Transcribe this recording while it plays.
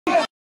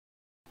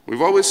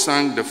We've always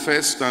sung the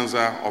first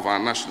stanza of our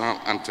national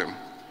anthem,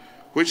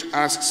 which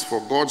asks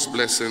for God's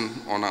blessing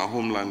on our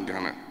homeland,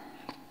 Ghana.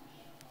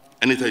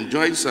 And it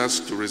enjoins us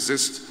to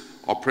resist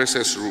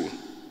oppressors' rule.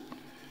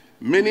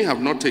 Many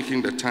have not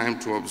taken the time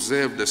to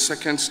observe the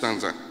second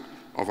stanza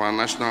of our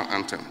national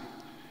anthem,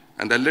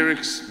 and the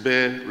lyrics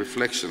bear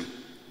reflection.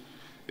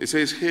 It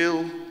says,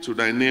 "Hail to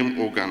thy name,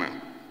 O Ghana.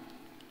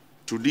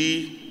 To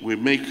thee we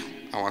make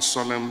our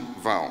solemn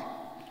vow,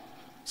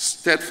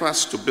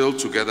 steadfast to build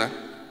together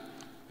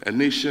a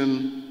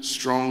nation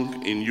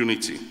strong in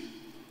unity.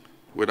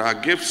 With our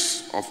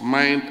gifts of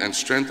mind and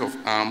strength of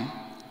arm,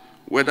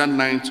 whether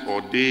night or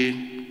day,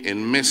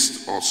 in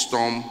mist or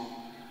storm,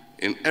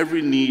 in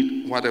every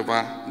need,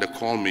 whatever the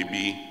call may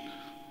be,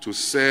 to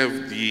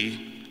serve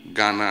thee,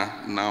 Ghana,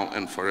 now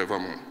and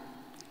forevermore."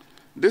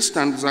 This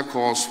stanza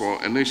calls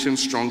for a nation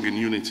strong in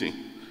unity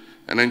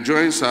and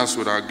enjoins us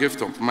with our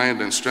gift of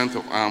mind and strength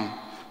of arm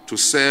to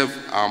serve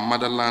our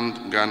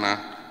motherland, Ghana,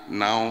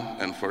 now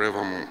and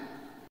forevermore.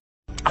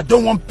 I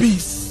don't want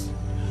peace.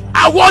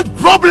 I want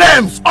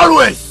problems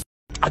always.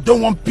 I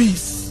don't want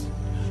peace.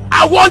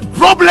 I want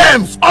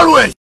problems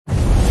always.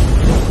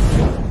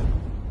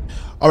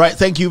 All right,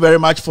 thank you very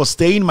much for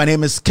staying. My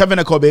name is Kevin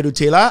Akobedu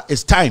Taylor.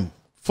 It's time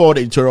for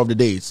the intro of the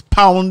day. It's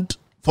pound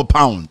for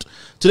pound.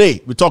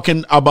 Today, we're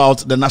talking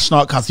about the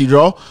National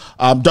Cathedral,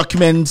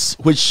 documents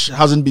which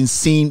hasn't been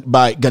seen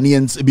by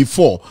Ghanaians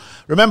before.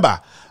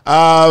 Remember,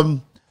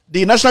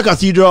 the National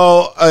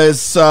Cathedral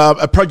is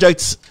a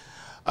project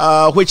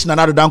which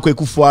Nana Addo Dankwa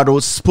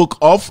Akufo-Addo spoke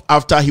of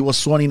after he was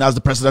sworn in as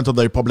the President of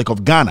the Republic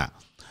of Ghana.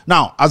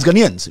 Now, as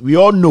Ghanaians, we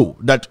all know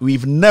that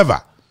we've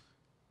never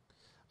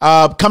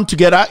come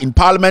together in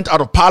parliament, out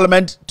of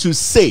parliament, to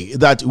say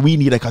that we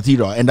need a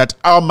cathedral and that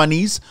our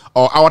monies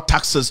or our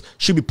taxes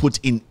should be put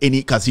in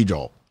any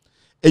cathedral.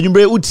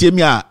 Enyumbre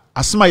utiemia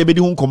asema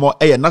yebedi hu nkomo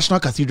National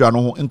Cathedral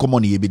no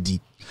nkomo ne yebedi.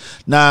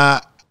 Na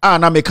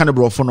na meka ne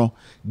brofo no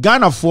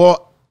Ghana for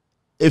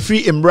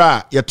efri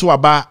imra yeto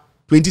aba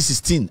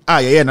 2016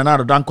 Nana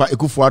Addo Dankwa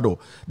Akufo-Addo,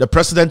 the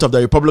President of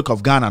the Republic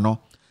of Ghana no.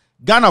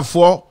 Ghana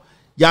for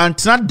ya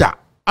antena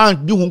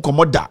and di hu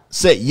nkomo da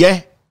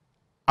say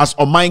as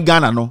on my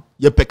Ghana no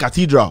ye pe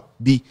cathedral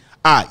bi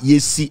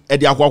yesi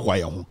edi akwakwa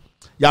ye ho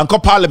yanko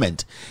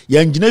parliament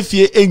ye ngina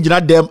fie engina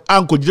dem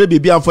anko jire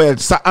bebi anfo ye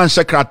sa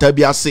anhye krata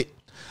bi ase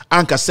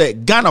anka say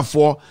Ghana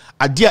for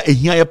ade a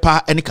ehia ye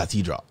pa any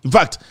cathedral. In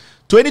fact,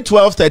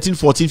 2012, 13,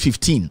 14,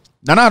 15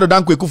 Nana Addo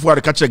Dankwa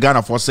Akufo-Addo ka kire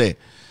Ghana for say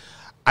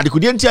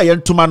adekudie ntia ye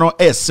ntoma no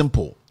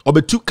simple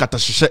obetu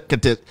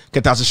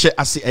katasehye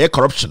ase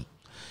corruption.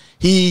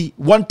 He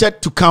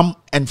wanted to come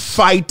and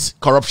fight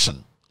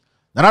corruption.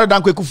 Nana Addo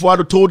Dankwa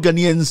Akufo-Addo told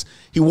Ghanaians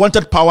he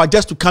wanted power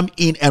just to come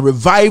in and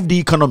revive the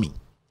economy.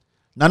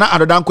 Nana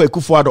Addo Dankwa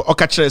Akufo-Addo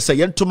okachere say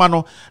yentuma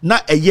no na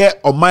eye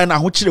oman na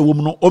ahokyere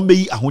wom no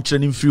omeyi ahokyere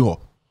ni mfiri ho.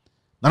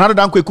 Nana Addo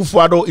Dankwa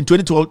Akufo-Addo in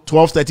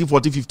 2012, 13,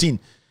 14, 15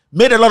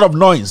 made a lot of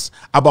noise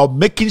about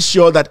making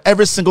sure that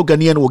every single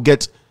Ghanaian will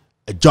get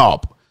a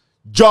job.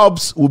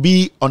 Jobs will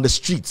be on the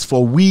streets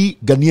for we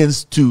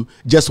Ghanaians to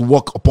just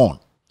walk upon.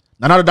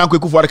 Nana Addo Dankwa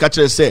Akufo-Addo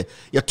okachere say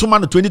yentuma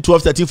no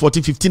 2012, 13,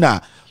 14,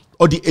 15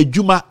 or the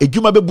ejuma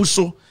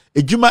bebuso,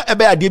 ejuma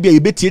ebe adebia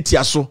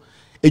yebetiatia so,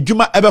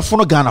 ejuma ebe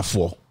fono Ghana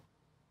for.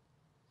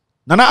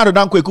 Nana Addo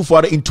Dankwa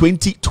Akufo-Addo in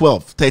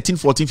 2012, 13,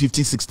 14,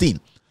 15, 16.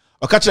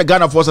 Okachire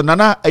Ghana for so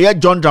Nana eye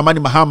John Dramani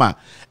Mahama,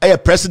 eye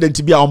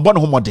president bi a ombon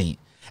homoden.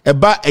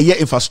 Eba eye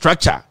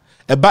infrastructure,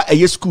 eba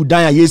eye school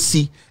dan a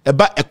yesi,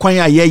 eba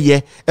ekwan a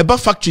yeye, eba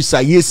factories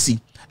a yesi,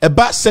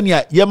 eba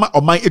senia yema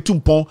oman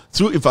etumpon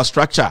through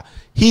infrastructure.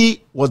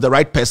 He was the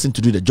right person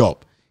to do the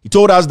job. He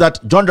told us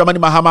that John Dramani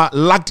Mahama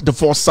lacked the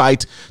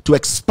foresight to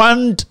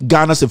expand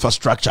Ghana's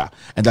infrastructure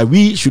and that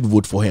we should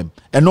vote for him.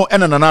 And no,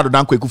 Nana Addo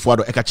Dankwa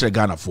Akufo-Addo ekachere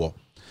Ghana for.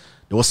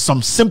 There was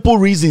some simple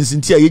reasons in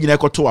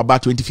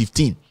about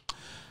 2015,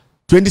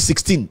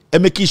 2016,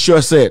 and making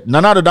sure say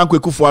Nana Addo Dankwa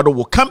Akufo-Addo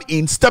will come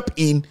in, step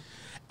in,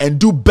 and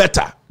do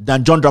better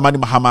than John Dramani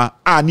Mahama.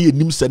 Ni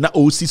nimse na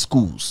OC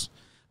schools.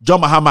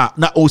 John Mahama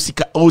na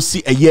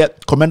OC a year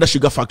Commander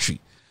Sugar Factory.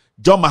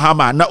 John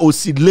Mahama na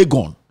OC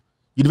Legon.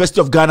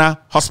 University of Ghana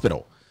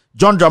Hospital.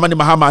 John Dramani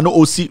Mahama no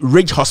OC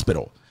Ridge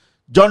Hospital.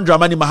 John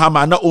Dramani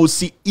Mahama no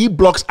OC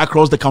E-blocks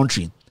across the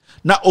country.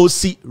 Na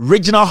OC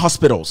regional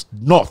hospitals,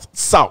 north,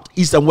 south,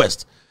 east and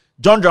west.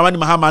 John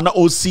Dramani Mahama no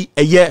OC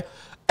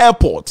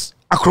airports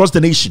across the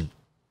nation.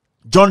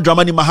 John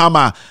Dramani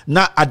Mahama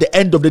na at the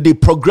end of the day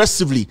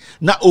progressively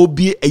na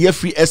obi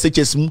free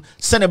SHS mu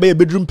sene be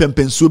bedroom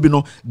pempensuo bi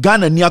no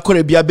Ghana ni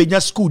akore bia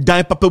benya school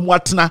dan papa mu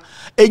atena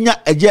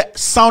enya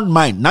sound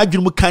mind na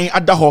adwunu kan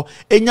adaho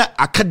enya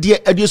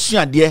akade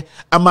adesuade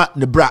ama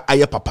ne bra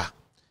aye papa.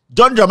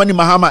 John Dramani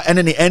Mahama and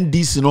the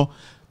NDC no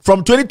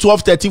from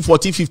 2012, 13,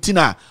 14,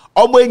 15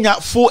 omo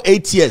enya full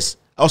 8 years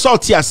also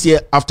tiase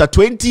after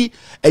 20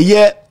 a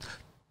year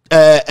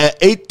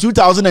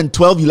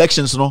 2012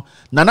 elections no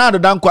Nana Addo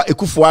Dankwa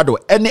Akufo-Addo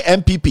any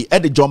MPP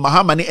the John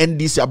Mahama ni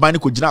NDC abani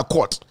ko gina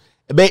court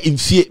be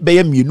mfie be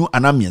ye mienu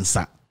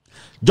anamiensa.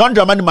 John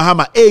Dramani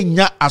Mahama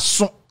enya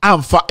aso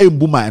amfa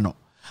embuma no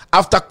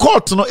after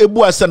court no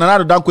ebu ase na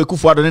Nana Dankwa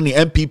Akufo-Addo ne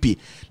MPP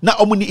na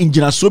omo ni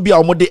engineer so bia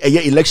omo de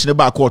eye election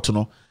ba court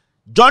no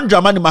John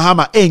Dramani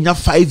Mahama enya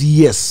 5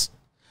 years.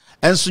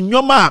 And so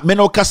nyoma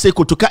menoka se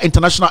Kotoka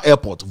International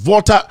Airport,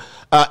 Volta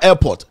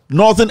Airport,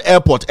 Northern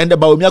Airport, and the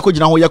Baomiako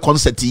Jina Hoya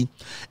concert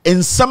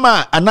in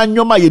summer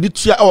ananyoma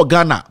yeditua or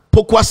Ghana,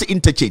 Pokwase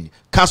interchange,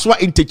 Kaswa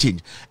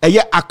interchange,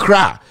 eye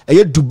Accra,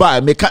 eye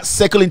Dubai, Meka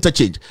circle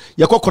interchange,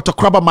 yako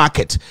Kotokraba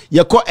market,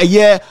 yako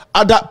eye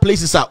other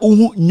places are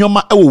uhu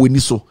nyoma ewo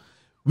weniso.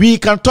 We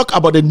can talk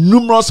about the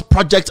numerous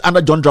projects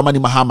under John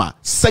Dramani Mahama.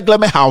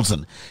 Segleme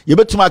housing.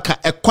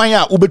 Yebetumaka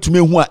ekwanya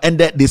ubetume hua and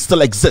they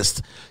still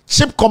exist.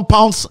 Cheap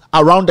compounds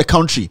around the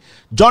country.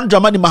 John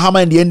Dramani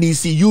Mahama and the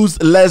NDC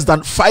used less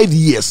than 5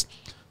 years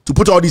to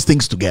put all these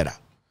things together.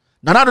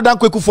 Nana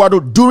Dankwa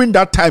Akufo-Addo, during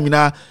that time,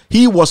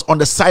 he was on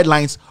the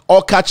sidelines.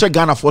 All catcher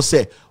Ghana for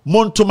say,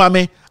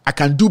 Montumame, I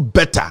can do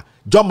better.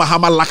 John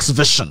Mahama lacks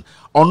vision.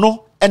 Or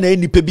no, and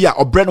any pebia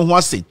or Brennan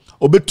Huase.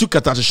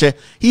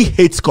 He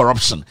hates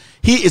corruption.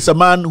 He is a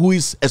man who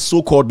is a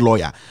so-called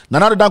lawyer.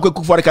 Nana Dankwa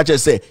Akufo-Addo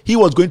said he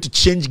was going to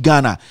change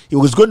Ghana. He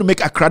was going to make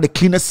Accra the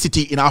cleanest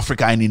city in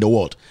Africa and in the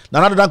world.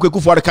 Nana Dankwa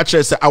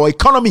Akufo-Addo said our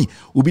economy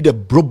will be the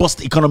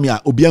robust economy. And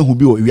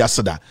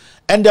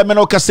the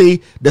Menoka say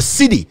the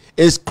city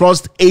is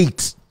crossed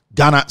 8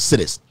 Ghana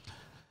cities.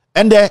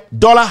 And the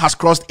dollar has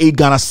crossed 8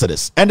 Ghana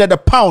cities. And the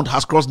pound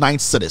has crossed 9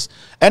 cities.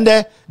 And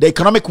the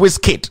economic whiz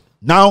kid,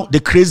 now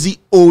the crazy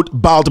old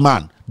bald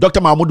man,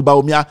 Dr. Mahmoud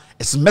Bawumia,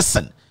 is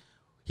missing.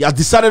 He has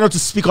decided not to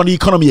speak on the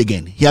economy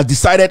again. He has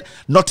decided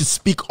not to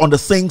speak on the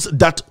things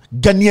that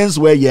Ghanaians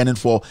were yearning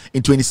for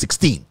in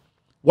 2016.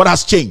 What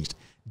has changed?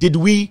 Did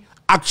we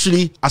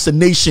actually, as a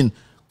nation,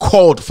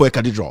 called for a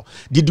cathedral?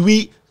 Did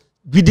we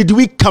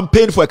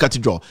campaign for a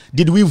cathedral?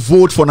 Did we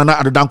vote for Nana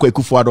Dankwa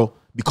Akufo-Addo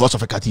because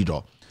of a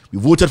cathedral? We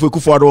voted for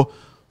Akufo-Addo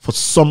for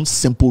some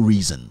simple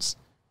reasons.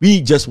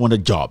 We just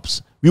wanted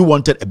jobs. We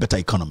wanted a better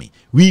economy.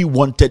 We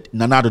wanted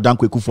Nana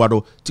Dankwa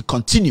Akufo-Addo to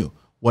continue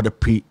what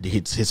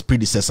his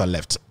predecessor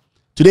left.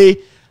 Today,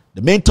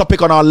 the main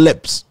topic on our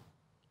lips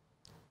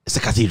is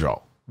a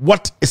cathedral.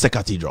 What is a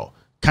cathedral?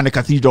 Can a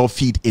cathedral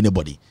feed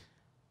anybody?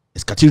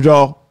 Is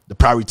cathedral the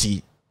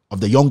priority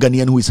of the young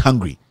Ghanaian who is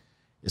hungry?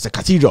 Is a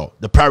cathedral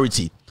the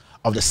priority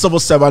of the civil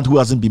servant who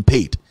hasn't been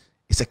paid?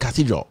 Is a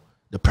cathedral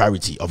the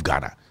priority of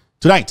Ghana?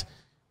 Tonight,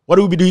 what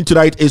we'll be doing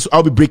tonight is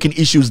I'll be breaking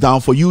issues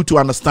down for you to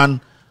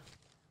understand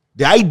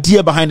the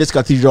idea behind this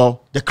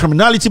cathedral, the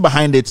criminality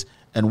behind it,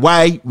 and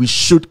why we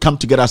should come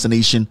together as a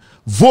nation,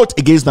 vote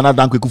against Nana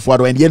Dankwa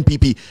Akufo-Addo and the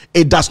NPP.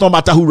 It does not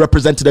matter who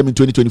represented them in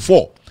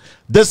 2024.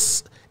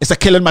 This is a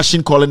killing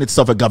machine calling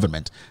itself a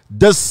government.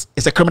 This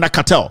is a criminal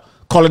cartel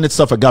calling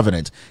itself a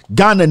government.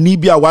 Ghana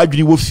Nibia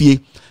wajuni wofie.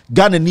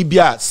 Ghana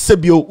Nibia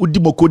sebio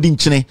udimoko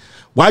dinchine.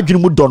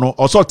 Wajuni mudono.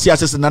 Also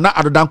tiases Nana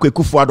Dankwa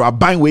Akufo-Addo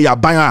aban we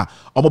aban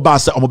omo ba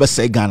se omo be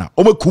say Ghana.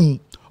 Omo kum,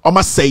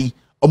 omo say,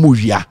 omo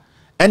ria.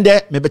 And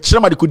there, me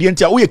bechira ma de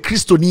kodientia o ye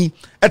kristoni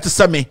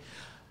eteseme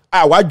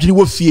a wadwini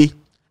wo fie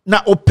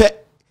na ope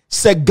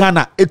se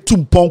Ghana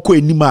etumponko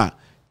enima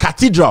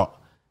cathedral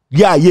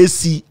ya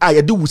yesi a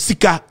ye de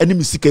wusika ene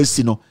misika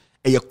esi no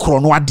eye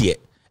krono ade e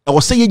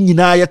wo se ye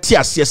nyina ye te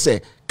ase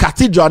se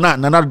cathedral na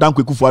Nana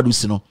Dankwa Akufo-Addo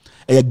si no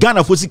eye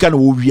Ghana fo sika na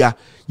wo wia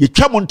ye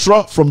twa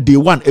montro from day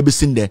one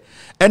ebesin there.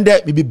 And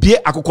there me bie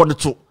akokɔ ne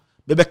to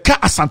me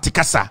beka asante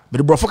kasa me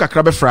de brofo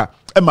kakra befra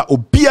ema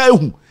obia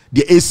ehu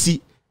de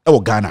esi e wo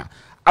Ghana.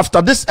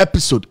 After this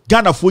episode,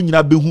 Ghana fo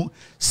nyina behu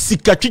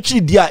sika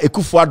twitwiri dia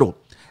Akufo-Addo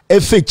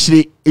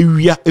efechire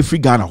ewia efri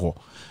Ghana ho.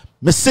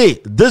 Me say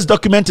this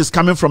document is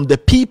coming from the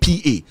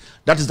PPA,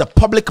 that is the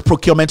Public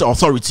Procurement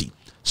Authority,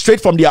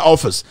 straight from their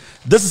office.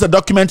 This is a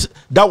document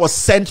that was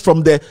sent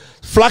from the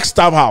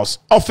Flagstaff House,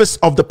 Office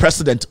of the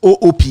President,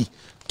 OOP,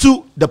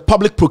 to the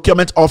Public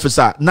Procurement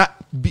Officer, na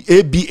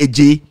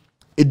ABAJ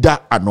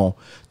Ida Ano.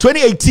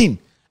 2018,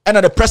 and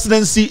the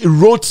presidency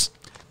wrote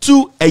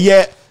to a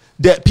year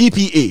the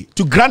PPA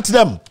to grant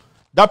them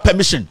that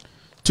permission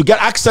to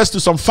get access to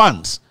some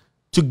funds,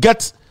 to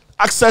get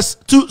access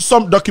to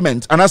some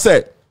documents, and I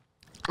said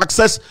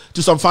access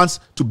to some funds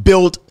to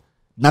build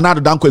Nana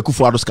Dankwa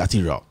Akufo-Addo's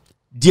cathedral.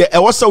 There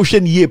was a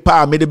year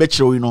pa made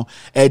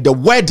the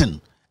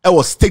wedding, it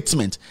was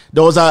statement.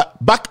 There was a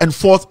back and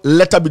forth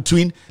letter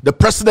between the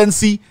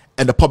presidency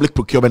and the Public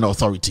Procurement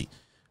Authority.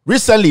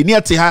 Recently,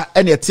 near Tiha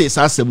and near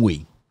Tiha same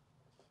way.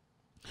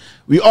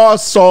 We all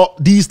saw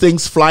these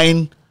things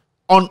flying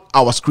on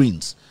our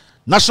screens.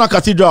 National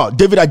Cathedral,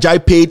 David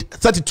Ajayi paid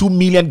 32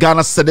 million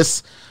Ghana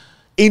cedis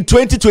in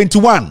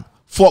 2021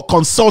 for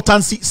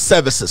consultancy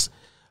services.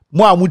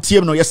 Mo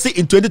amutie no yesi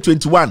in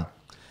 2021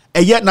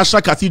 eye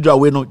National Cathedral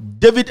we no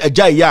David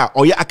Ajayi ya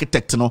oye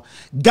architect no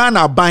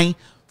Ghana buying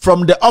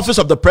from the office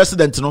of the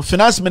president no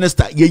finance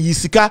minister ye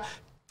yisika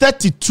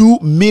 32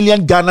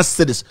 million Ghana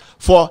cedis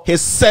for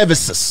his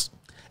services.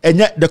 And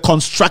yet the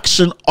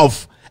construction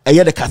of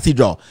the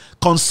cathedral,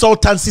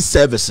 consultancy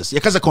services.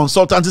 Yekasa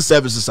consultancy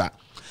services are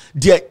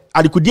there.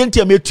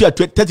 Adikudienti made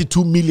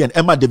 32 million.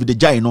 Emma David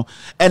Ajayi no,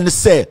 and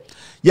say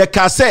ye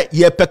ka say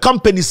ye pe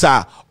companies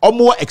a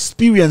omo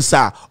experience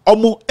a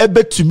omo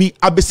ebe to me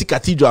abesi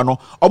cathedral no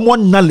omo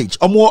knowledge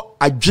omo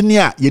adwene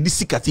a ye di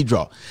si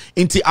cathedral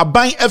inti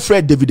aban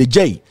efred David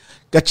J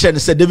ka chen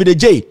say David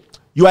J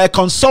you are a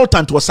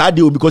consultant was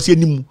ade because ye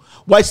nimu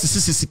why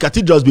sisi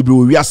cathedrals be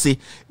we ase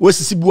we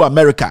sisi bu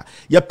America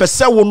ye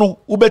pese wo no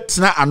wo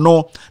betena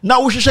ano na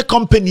wo hwehwe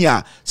company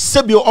a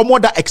sebio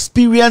omo that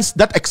experience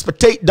that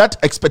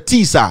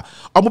expertise a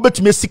omo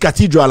betumi si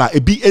cathedral a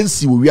ebi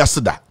NC we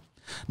ase da.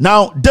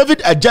 Now David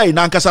Ajay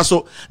na nkasa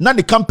so na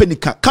the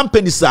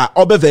companies are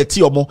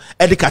obeveti omo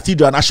e the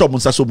cathedral na shop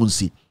nsa so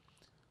bunsi.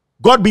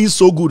 God being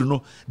so good,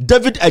 no.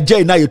 David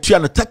Ajay na yetua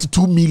na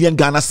 32 million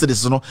Ghana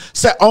cedis no.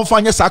 Say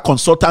onfanya sa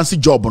consultancy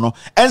job no.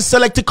 And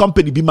select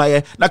company bi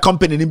maye na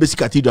company ni besi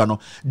cathedral no.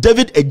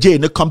 David Ajay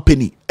na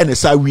company ene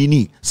sa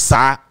wini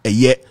sa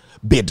eye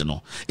bid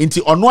no.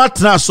 Inti ono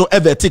atna so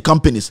eveti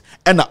companies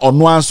ena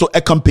ono anso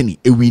e company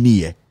e wini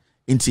ye.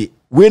 Inti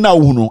we na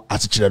wo no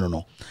atchire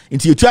no.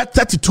 Inti yetua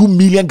 32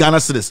 million Ghana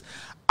cedis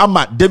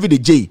ama David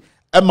Ajay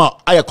ema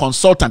aya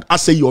consultant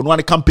ase you ono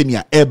one company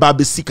a eba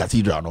besi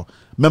cathedral no.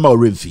 Mema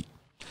Renfi.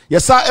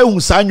 Yes, sir.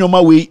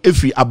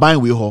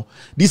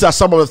 These are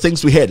some of the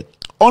things we heard.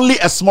 Only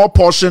a small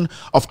portion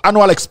of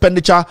annual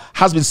expenditure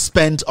has been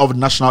spent on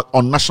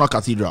national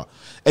cathedral.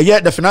 And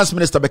yet the finance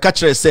minister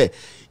Bekachere say,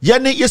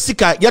 "Yene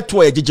yesika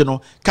yetwa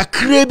ejejeno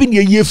kakrebi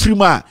ne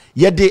yefrima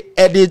yede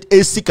edit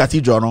AC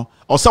cathedral no."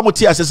 Or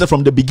somebody says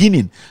from the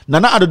beginning.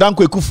 Nana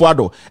Adodanko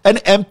Ekufuado and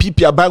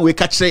MPP aban we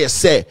kachere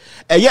say,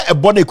 "Eye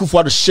ebone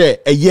Ekufuado share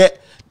eye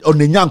on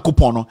the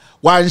Yankopon no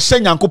wa nhye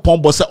Yankopon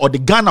bo se or the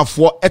Ghana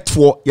for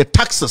etwo ye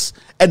taxes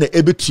and the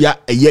ebetua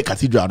eye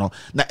cathedral no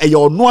na eye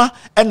onoa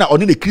na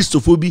oni the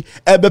Christophobi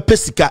ebe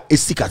pesika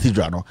esi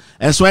cathedral no.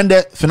 And so when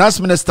the finance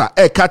minister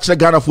catch the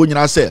Ghana for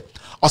nyina say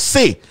or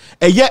say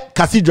eye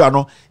cathedral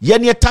no ye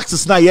ne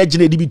taxes na ye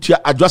gine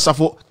dibitua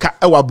adwasafo ka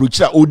ewa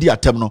brochira odi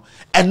atem no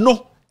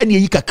eno ene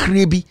yi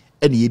kakra bi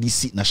ene ye di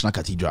si national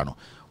cathedral no.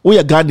 Wo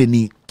ye Ghana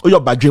ni wo ye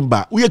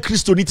badwemba wo ye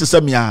Christo ni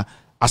tsemia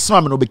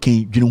asema me no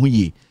bekan dwene ho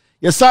ye.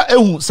 Yesa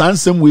ehu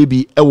sansem we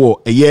bi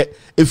ewo eye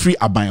efri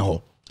aban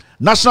ho.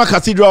 National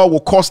Cathedral will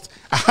cost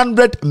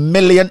 $100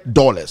 million.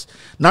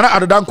 Nana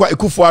Adodankwa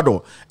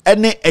Ekufuado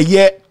ene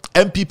eye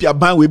MPP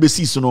aban we be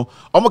si so no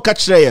omo ka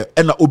kire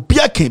e na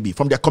obia can be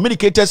from their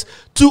communicators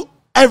to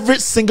every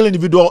single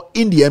individual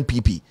in the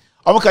MPP.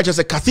 Omo ka kire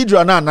say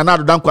cathedral na Nana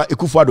Adodankwa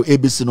Ekufuado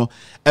ABC no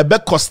ebe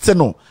cost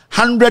no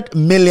 $100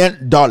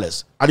 million.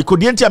 And the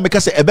Kodienti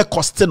America say ebe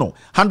cost no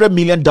 $100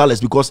 million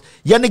because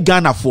yene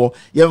Ghana for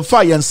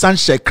yemfa yen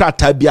sanche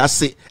krata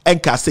biase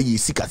enka say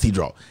yesi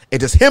cathedral.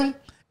 It is him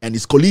and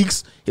his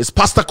colleagues, his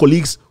pastor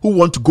colleagues who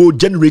want to go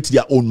generate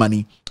their own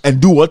money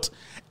and do what?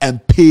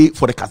 And pay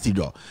for the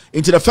cathedral.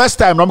 Into the first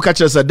time,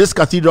 Ramkacha said this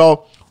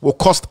cathedral will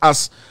cost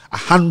us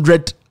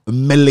 $100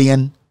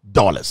 million.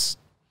 Let's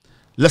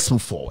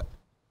move forward.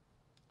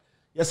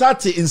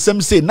 Yes, in some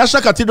say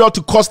National Cathedral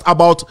to cost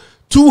about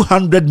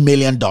 $200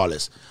 million.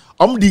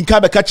 Dinka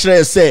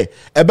Bekachere say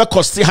ebe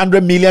cost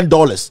 $100 million.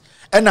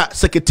 And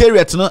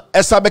Secretariat no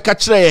esa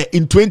Bekachere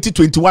in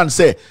 2021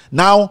 say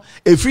now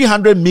a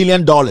 $300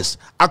 million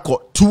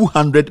ako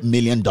 $200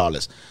 million.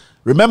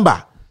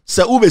 Remember,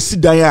 se ube si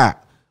daya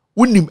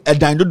unim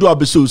edan do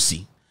abeso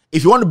si.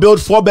 If you want to build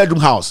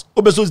 4-bedroom house,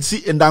 obeso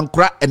si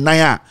endankra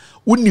enaya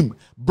unim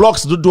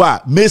blocks do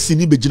a Mason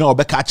ni begina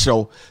obeka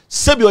kire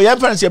sebi o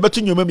yemference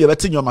yebeto nyoma me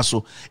yebeto nyoma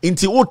so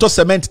inti wo to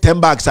cement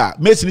 10 bags a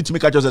Mason ni to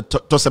make just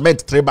to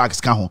cement 3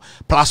 bags kan ho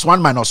plus 1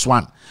 minus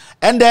 1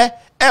 and there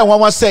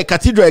one say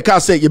cathedral e ka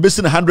say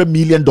yebesi $100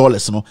 million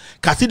no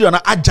cathedral na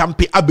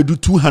ajampe abedu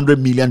 $200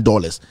 million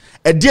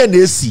e de na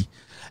esi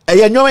e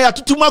ye nyoma ya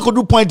tutuma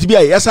kodu point bi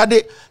a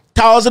yesade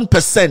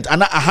 1000%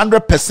 and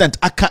 100%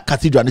 aka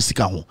cathedral ni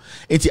sika ho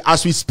inti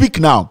as we speak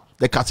now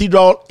the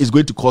cathedral is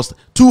going to cost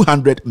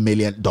 $200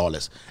 million.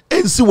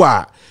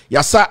 Ensiwa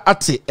yasa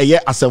ate eye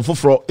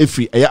asemfofro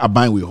efri eye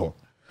aban we ho.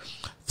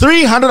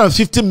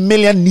 $350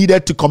 million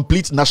needed to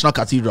complete National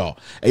Cathedral.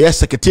 Eye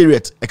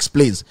Secretariat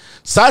explains.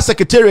 Sa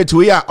Secretariat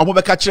we are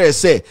omobeka kire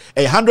say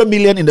 $100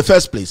 million in the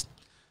first place.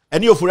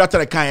 And you for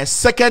that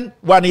second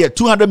one year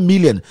 $200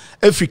 million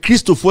every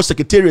Christopher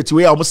Secretariat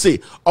we almost say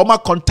oma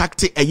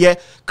contact eye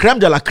creme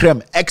de la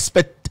creme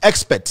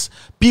experts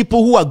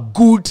people who are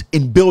good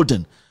in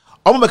building.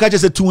 Omobeka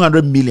say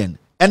 $200 million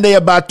and they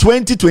about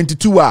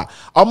 2022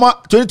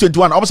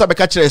 2021 almost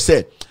Abeka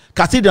say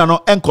cathedral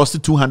no and cost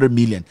 $200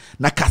 million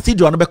na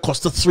cathedral no be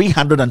cost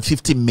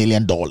 $350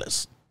 million.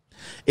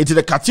 It's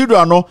the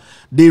cathedral no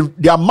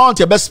the amount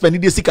you best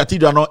spend this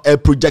cathedral no a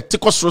project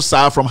cost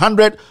from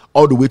 100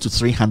 all the way to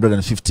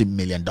 $350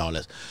 million.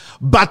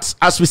 But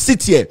as we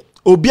sit here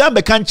Obia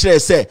Bekanchre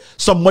say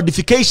some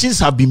modifications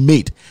have been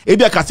made.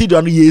 Ebia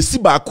cathedral no yesi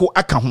baako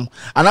aka ho.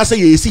 And I say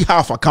yesi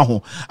half aka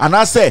ho. And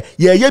I say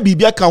ye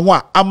bibia aka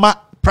ho ama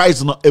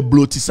price no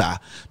ebloti sa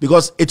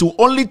because it will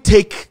only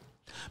take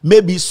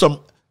maybe some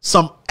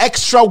some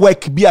extra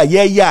work be a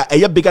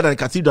bigger than the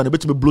cathedral, and a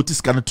bit to be bloated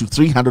scanner to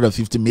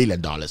 $350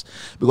 million.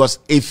 Because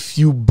if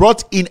you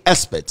brought in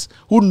experts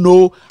who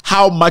know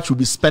how much will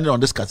be spending on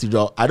this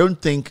cathedral, I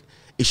don't think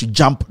it should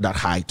jump that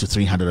high to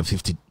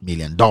 $350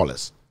 million.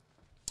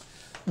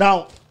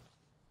 Now,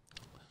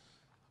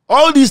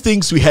 all these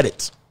things, we had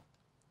it.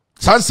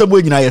 And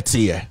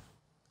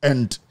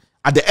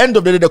at the end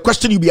of the day, the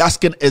question you'll be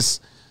asking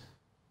is,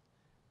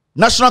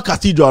 National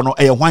Cathedral no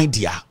a wine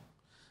dear.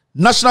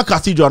 National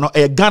Cathedral no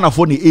a Ghana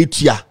for ni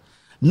 8 year.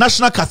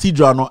 National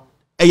Cathedral no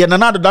a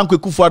Nana Danko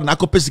Kufuor na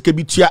kopesike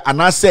bitua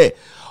and I say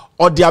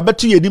or the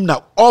abetu yenim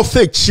na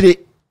ofe chire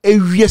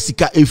ewie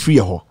sika efri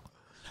ho.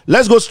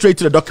 Let's go straight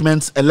to the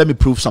documents and let me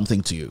prove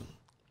something to you.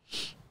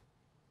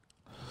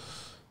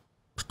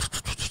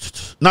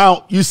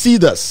 Now, you see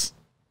this.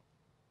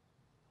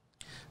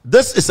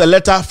 This is a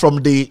letter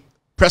from the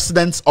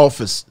President's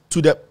office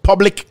to the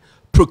Public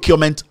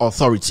Procurement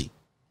Authority.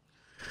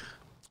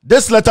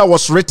 This letter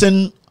was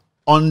written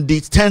on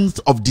the 10th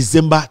of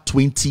December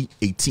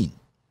 2018.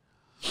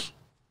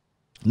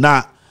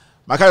 Now,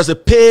 Makara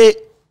said, pay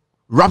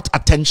rapt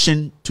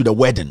attention to the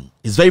wording.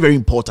 It's very, very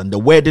important. The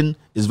wording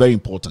is very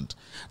important.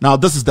 Now,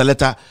 this is the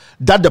letter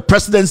that the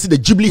presidency, the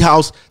Jubilee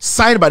House,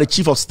 signed by the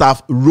Chief of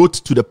Staff, wrote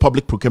to the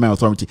Public Procurement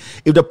Authority.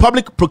 If the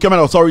Public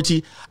Procurement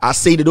Authority are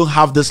saying they don't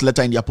have this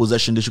letter in their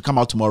possession, they should come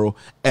out tomorrow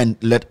and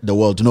let the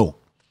world know.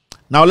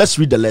 Now, let's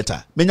read the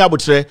letter. Menya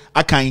botre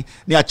akan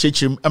ne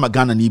achechim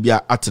emagana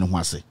nibia aten ho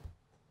ase.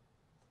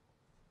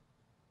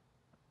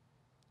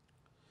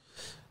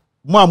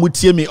 Mo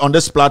amutie me on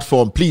this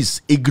platform,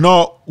 please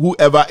ignore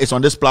whoever is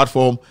on this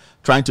platform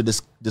trying to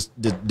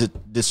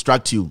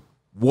distract you.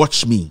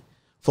 Watch me.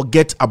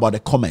 Forget about the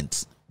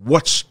comments.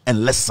 Watch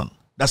and listen.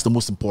 That's the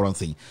most important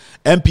thing.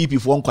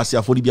 MPP for one kwasi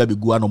afori bia be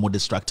go no more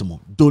distract mo.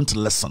 Don't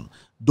listen.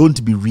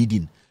 Don't be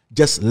reading.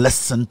 Just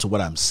listen to what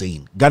I'm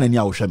saying. Ghana ni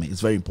awhweme.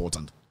 It's very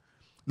important.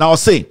 Now I'll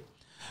say,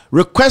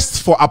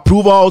 request for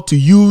approval to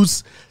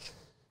use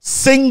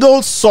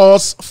single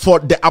source for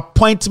the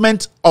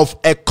appointment of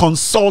a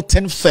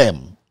consulting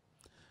firm.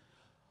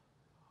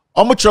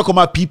 Omo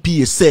chokoma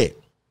PPA say,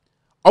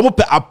 omo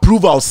pe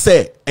approval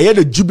say,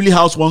 the Jubilee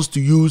House wants to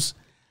use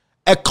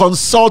a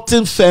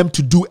consulting firm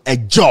to do a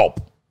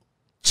job.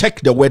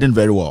 Check the wording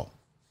very well.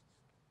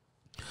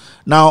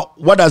 Now,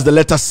 what does the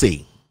letter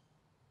say?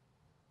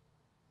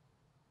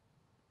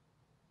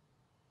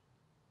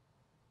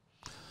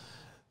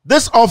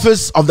 This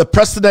office of the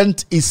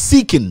president is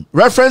seeking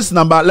reference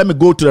number. Let me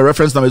go to the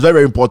reference number. It's very,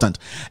 very important.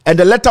 And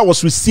the letter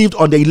was received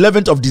on the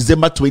 11th of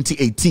December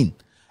 2018.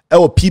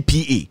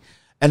 PPA.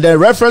 And the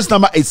reference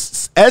number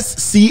is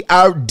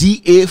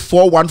SCRDA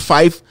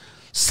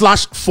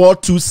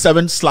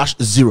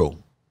 415/427/0.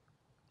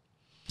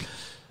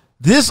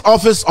 This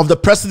office of the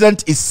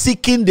president is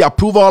seeking the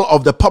approval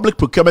of the Public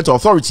Procurement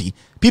Authority,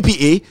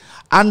 PPA,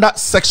 under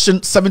Section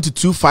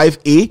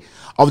 725A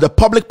of the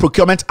Public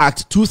Procurement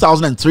Act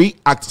 2003,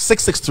 Act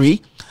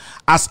 663,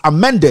 as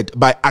amended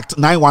by Act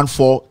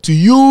 914, to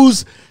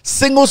use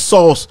single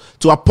source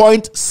to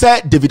appoint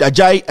Sir David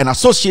Ajayi and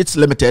Associates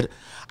Limited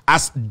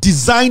as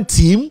design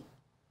team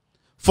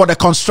for the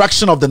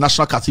construction of the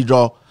National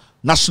Cathedral,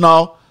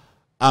 National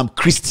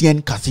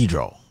Christian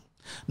Cathedral.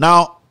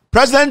 Now,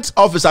 President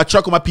Office at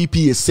Chakoma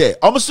PPA say,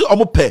 almost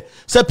omope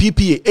say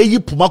PPA eyi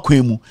puma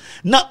kwemu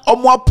na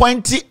omo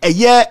appointi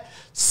eye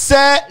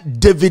Sir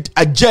David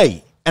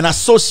Ajayi an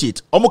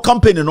associate omo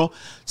company no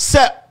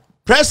say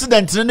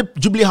president in the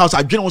Jubilee House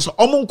adwene so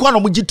omo nko na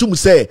omo gitum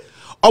say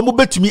omo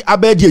betumi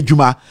abedi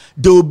adwuma.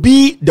 There will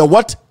be the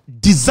what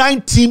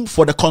design team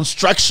for the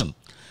construction.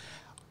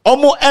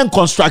 Omo and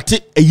construct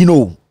it,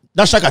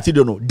 National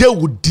Cathedral no, they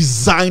will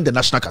design the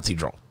National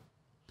Cathedral.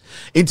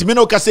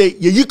 Intimino ka say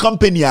ye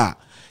company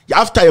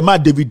after a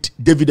man David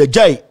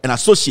Ajayi an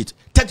associate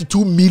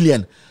 32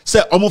 million say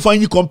omo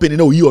fan company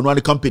no you on one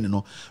company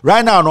no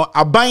right now no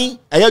aban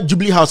a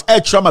Jubilee House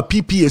trauma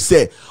PPA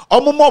say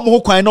omo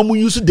mo kwan no mo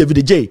use David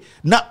Ajayi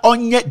na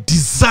onye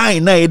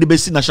design na ye de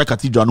besi National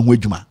Cathedral no ho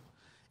adwuma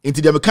into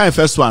the kind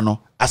first one no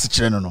as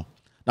kire no.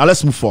 Now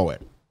let's move forward.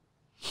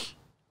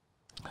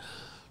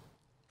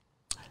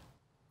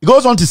 It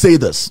goes on to say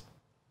this: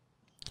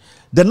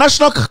 the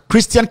National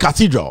Christian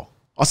Cathedral,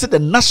 or said the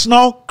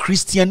National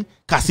Christian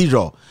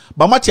Cathedral.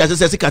 But Matthias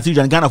says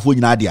Cathedral in Ghana for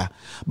Nadia.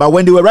 But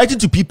when they were writing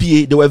to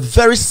PPA, they were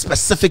very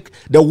specific.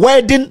 The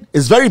wording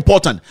is very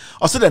important.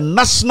 I said the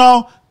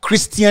National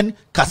Christian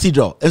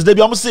Cathedral. As they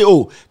almost say,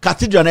 oh,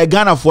 Cathedral in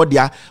Ghana for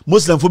dia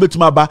Muslim phobe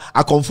tumaba,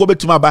 akonphobe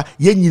tumaba,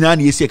 ye nyina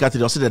na yesi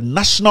Cathedral. I said the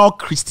National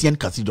Christian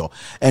Cathedral.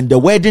 And the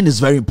wording is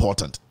very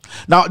important.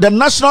 Now, the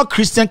National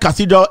Christian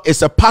Cathedral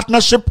is a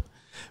partnership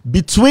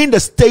between the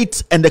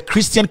state and the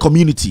Christian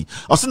community.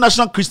 Also,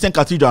 National Christian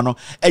Cathedral no,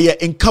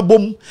 in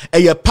Kabum,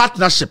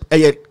 partnership,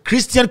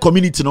 Christian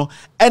community no,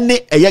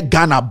 any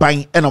Ghana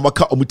buying and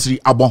waka omutri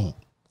abon.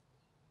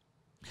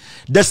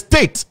 The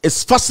state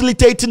is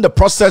facilitating the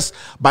process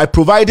by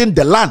providing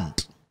the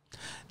land,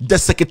 the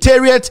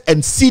secretariat,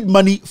 and seed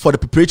money for the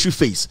preparatory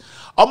phase.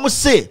 Almost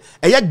say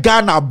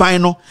Ghana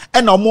buying no,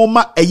 and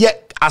omoma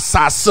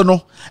asase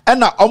no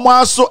ena omo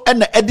aso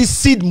ena edi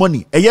seed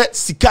money eye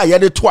sika ye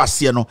de to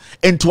ase no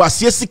ento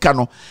ase sika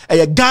no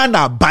eye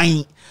Ghana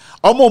ban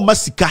omo ma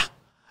sika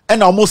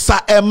ena omo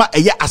sa ema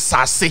eye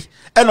asase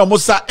ena omo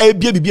sa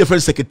ebia bibia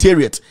friend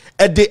secretariat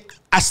ede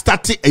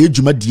astarte eye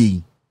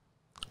dwumadie.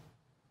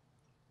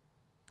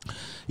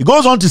 He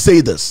goes on to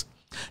say this: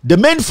 the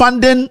main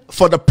funding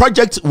for the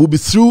project will be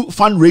through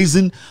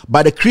fundraising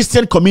by the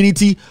Christian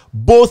community,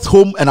 both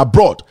home and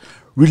abroad,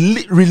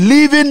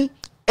 relieving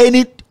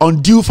any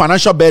undue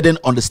financial burden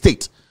on the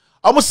state.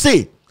 I must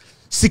say,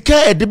 sika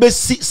edebe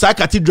sa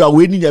cathedral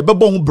we ni ebe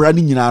bo ho bra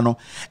ni nyina no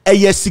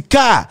eye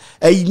sika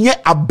enye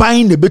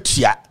aban ne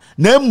betua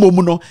na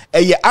mmom no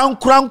eye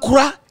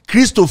ankura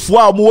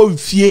Christopher a mo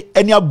fie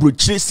eni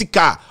abrochire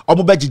sika a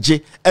mo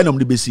begege enom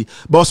de besi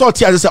but so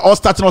tia say all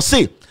start no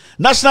say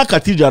National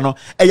Cathedral no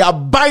eya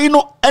aban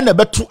no ene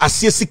beto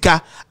ase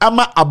sika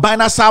ama aban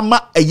na sa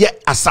ama eye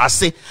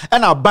asase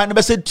ena aban no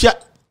be se tua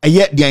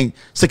eye den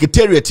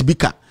secretariat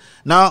bika.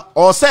 Now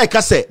or say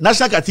ka say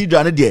National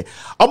Cathedral ne de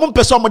omo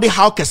pese omo de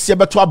how kese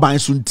beto aban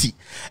so nti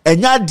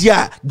enya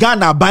dia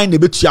Ghana aban ne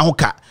betua ho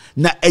ka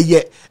na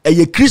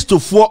eye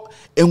Christopher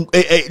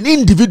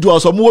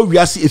individuals omo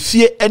wiase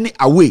efie any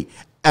away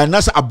and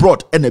that's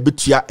abroad and a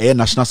betua eye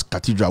National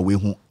Cathedral we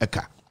hu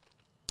eka.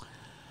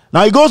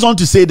 Now he goes on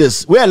to say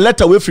this: where a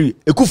letter way free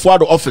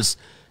Ekufuado office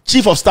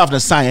chief of staff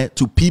sign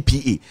to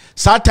PPA.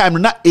 That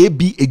time na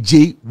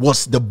ABAJ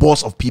was the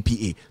boss of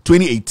PPA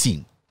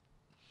 2018.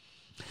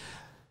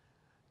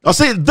 I'll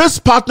say this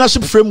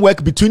partnership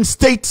framework between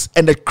states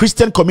and the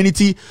Christian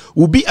community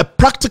will be a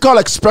practical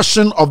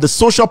expression of the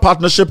social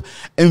partnership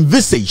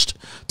envisaged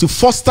to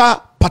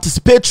foster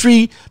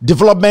participatory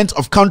development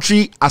of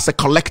country as a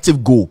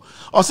collective goal.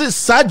 I'll say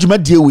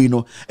Sajumadi we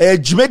know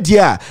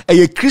Jumedia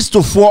a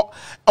Christopher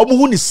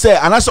Omuhuni say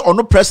and I say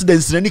ono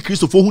presidency any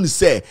Christopher Huni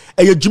say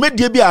a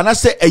Jumedia be and I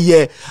say a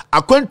year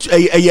a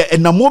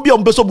Namobia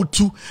umbeso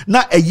butu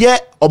na a year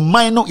or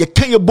minor ye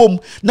can bom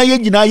na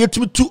ye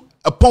to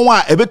upon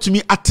wa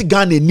ebetumi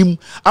atigane nim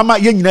ama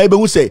ye nyina ebe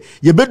hu se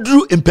ye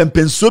bedru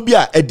empempenso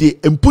bia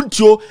ede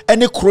empuntio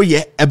ene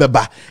kroye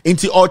ebeba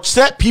nti o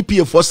che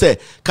PPA for say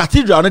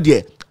cathedral no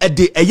de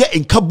ede eye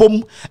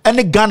nkabom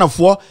ene Ghana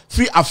for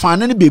free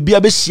afane ne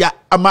bebia be hia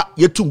ama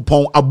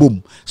yetumpon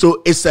abom.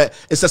 So it's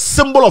a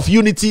symbol of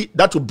unity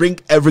that will bring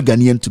every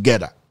Ghanaian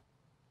together.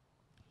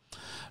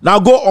 Now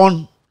go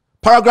on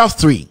paragraph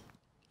 3.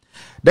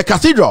 The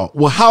cathedral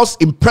will house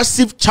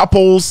impressive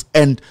chapels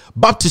and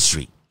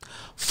baptistry,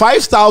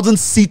 5,000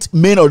 seat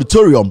main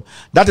auditorium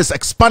that is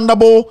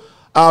expandable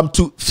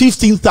to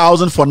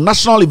 15,000 for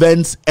national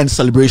events and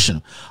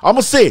celebration. I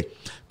must say,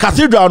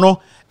 cathedral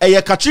no,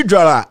 a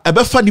cathedral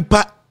ebefa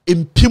nipa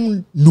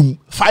impim num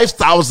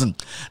 5,000.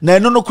 Na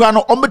eno no kra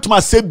no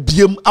ombetuma se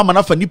biem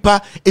amana fa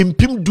nipa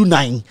impim du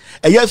 9.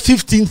 Eye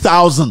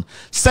 15,000.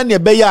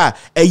 Send be ya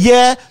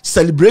eye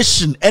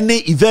celebration any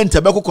event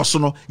ebekokoso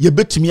no ye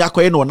betumi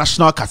akoye no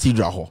national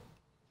cathedral ho.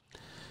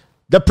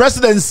 The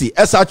presidency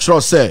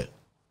SR say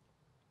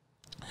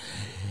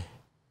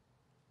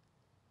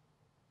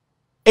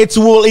it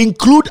will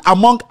include,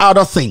 among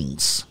other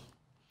things,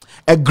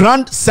 a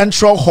grand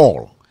central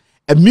hall,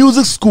 a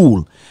music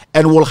school,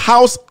 and will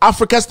house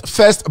Africa's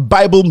first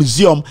Bible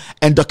museum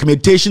and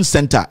documentation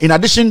center. In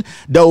addition,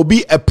 there will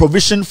be a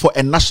provision for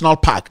a national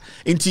park.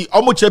 Inti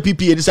omoche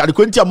PPA this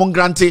adequenti among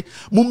grante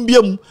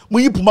mumbiam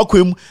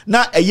muyipumakwem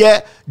na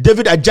eye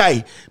David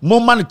Ajay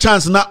moment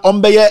chance na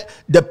ombeye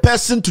the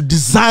person to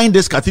design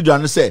this cathedral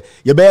and say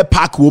ye be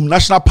park wom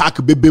national park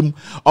bebem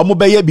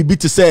omobeye bibi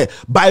to say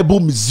Bible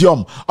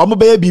museum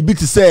omobeye bibi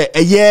to say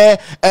eye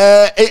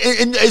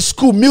a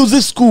school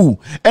music school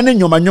ene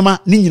nyoma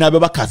ni nyina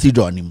beba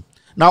cathedral nim.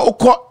 Now,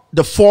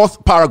 the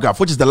 4th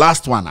paragraph, which is the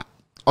last one,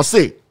 I'll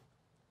say,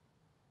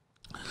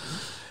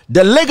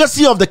 the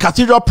legacy of the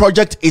cathedral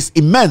project is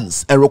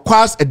immense and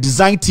requires a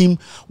design team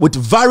with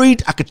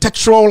varied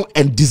architectural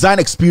and design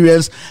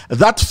experience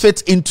that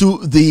fit into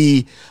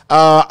the,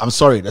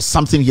 there's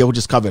something here which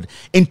is covered.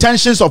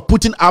 Intentions of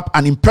putting up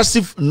an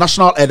impressive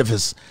national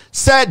edifice,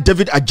 said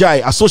David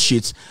Ajay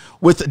Associates,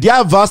 with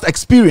their vast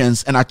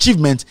experience and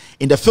achievement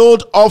in the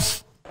field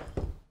of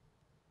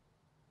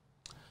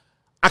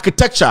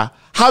architecture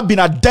have been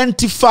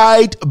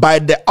identified by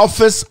the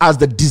office as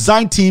the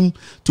design team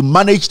to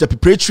manage the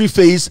preparatory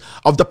phase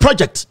of the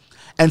project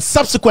and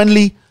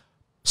subsequently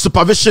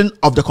supervision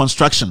of the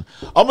construction.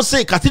 Almost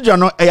say cathedral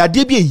no e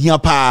ade bi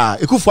ehia pa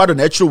Ekufuado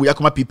na etro we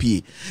akoma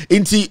PPA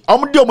nti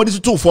omde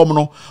omodi to form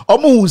no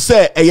omo hu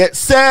say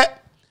say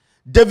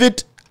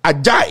David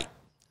Ajay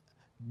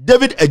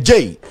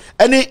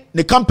any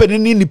the company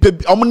ni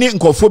omo ni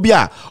nkofo bi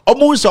a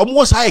omo so omo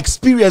was high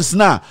experience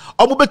na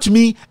omo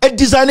betumi a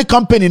design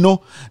company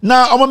no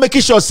na omo make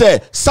sure say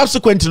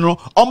subsequent no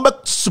omo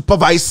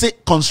supervise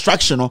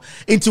construction no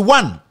into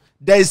 1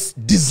 there is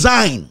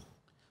design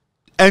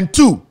and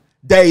 2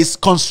 there is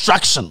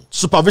construction,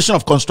 supervision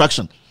of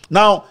construction.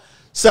 Now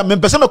say me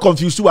person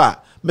confused you are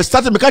me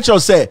started me catch you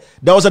say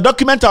there was a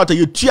document out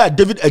you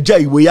David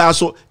Ajay we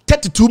also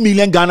 32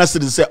 million Ghana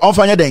cedis say on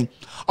fanya den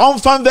on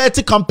fan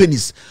verti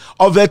companies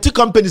or verti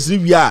companies ni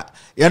we are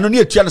ya no ne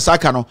etua ne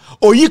saka no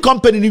oyi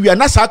company ni we are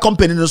na sa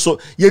company no so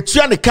ye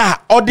tua ne car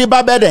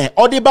odiba be den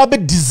odiba be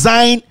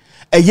design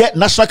a yet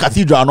National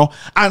Cathedral no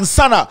and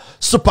sana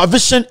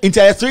supervision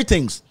into three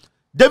things.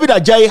 David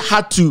Ajayi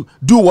had to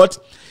do what?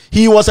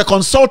 He was a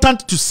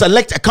consultant to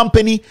select a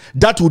company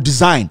that would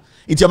design.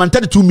 It's a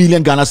 32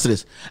 million Ghana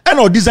cedis. And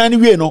or design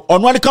we no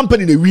on one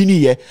company the winning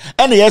here.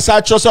 And yes,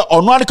 I chose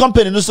on one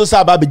company no so say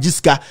about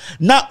Jiska.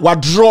 Now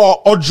what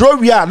draw or draw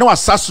we are no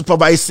as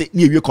supervise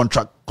near your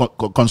contract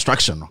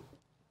construction.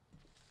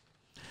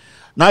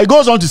 Now it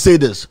goes on to say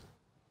this.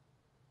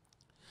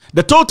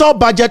 The total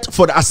budget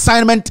for the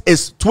assignment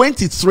is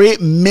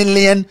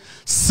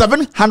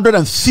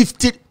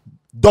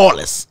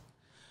 $23,750,000.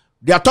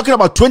 They are talking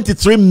about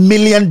 $23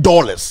 million.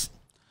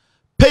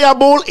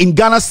 Payable in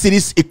Ghana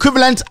cedis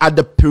equivalent at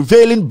the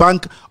prevailing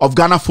Bank of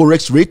Ghana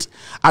Forex rate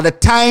at the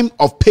time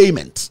of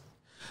payment.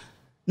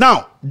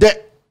 Now,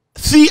 the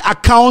fee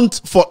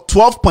accounts for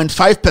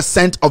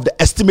 12.5% of the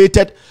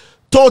estimated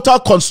total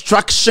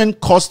construction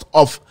cost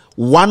of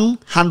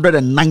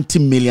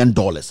 $190 million.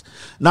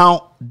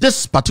 Now,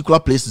 this particular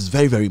place is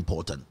very, very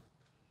important.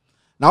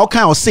 Now, what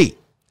can I say?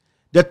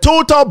 The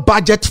total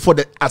budget for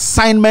the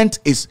assignment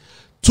is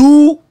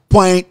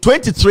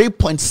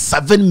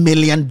 $23.7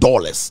 million.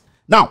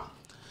 Now,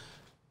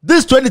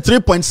 this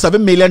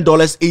 $23.7 million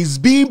is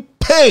being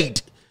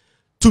paid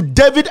to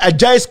David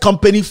Ajayi's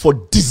company for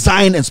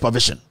design and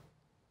supervision.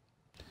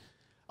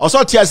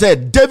 Also, Tia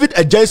said David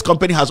Ajayi's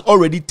company has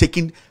already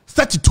taken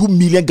 32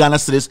 million Ghana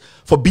cedis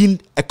for being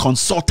a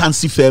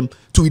consultancy firm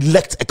to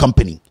elect a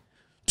company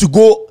to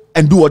go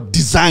and do a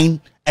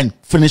design and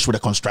finish with the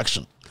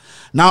construction.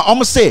 Now, I'm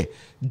gonna say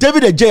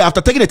David Ajayi,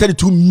 after taking the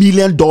 $32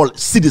 million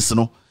cedis, you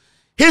know,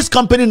 his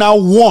company now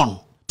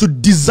won to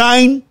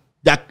design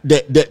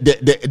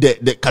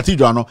the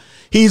cathedral. No,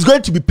 he is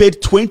going to be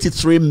paid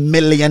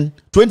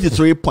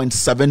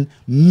 $23.7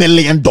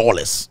 million.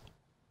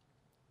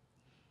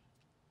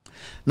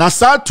 Now,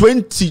 sir,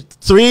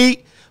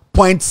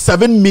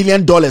 $23.7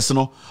 million, you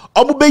know,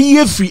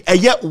 free a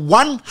year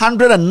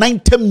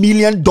 $190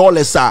 million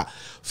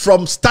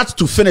from start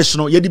to finish, you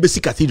know, the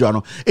basic cathedral.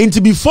 No,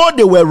 and before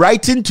they were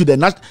writing to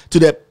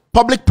the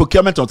Public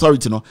Procurement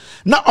Authority, no,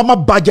 now our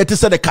budget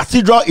said the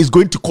cathedral is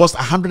going to cost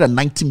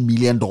 $190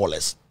 million.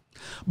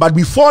 But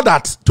before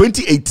that,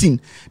 2018,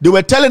 they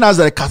were telling us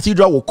that the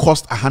cathedral will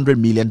cost $100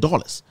 million,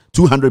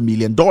 $200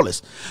 million.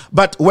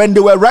 But when they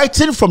were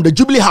writing from the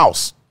Jubilee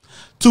House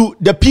to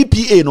the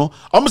PPA, no,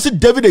 almost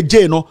David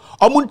Ajayi, no,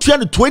 almost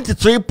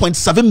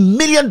 $23.7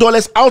 million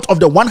out of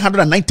the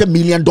 $190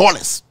 million.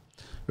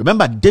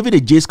 Remember, David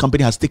Ajayi's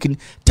company has taken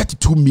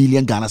 32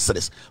 million Ghana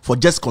cedis for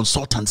just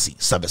consultancy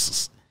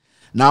services.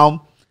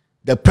 Now,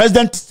 the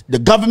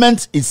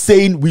government is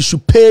saying we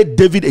should pay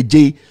David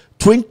Ajayi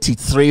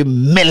 $23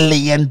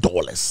 million.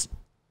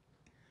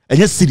 And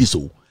just see this,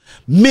 $1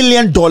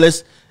 million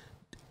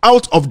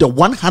out of the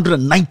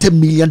 $190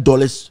 million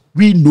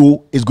we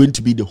know is going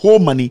to be the whole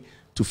money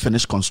to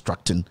finish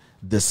constructing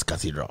this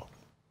cathedral.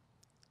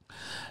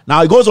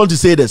 Now, it goes on to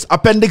say this.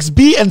 Appendix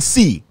B and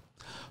C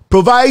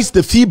provides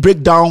the fee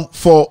breakdown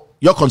for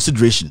your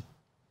consideration.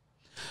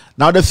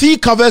 Now, the fee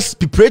covers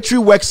preparatory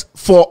works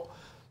for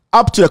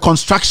up to the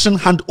construction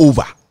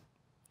handover.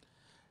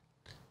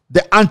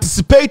 The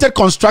anticipated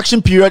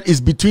construction period is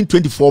between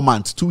 24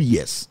 months, 2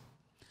 years.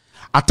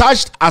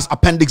 Attached as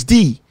Appendix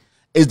D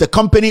is the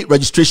company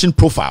registration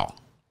profile.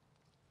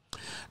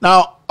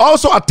 Now,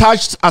 also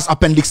attached as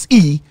Appendix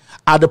E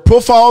are the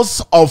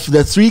profiles of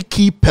the 3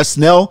 key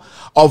personnel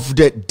of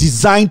the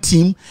design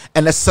team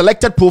and a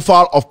selected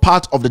profile of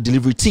part of the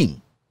delivery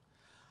team.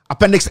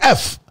 Appendix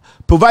F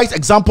provides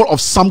example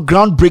of some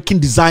groundbreaking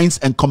designs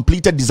and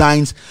completed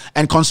designs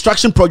and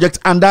construction projects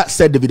under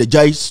said David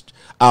Ajayi's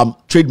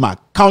trademark,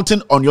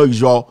 counting on your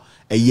usual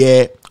a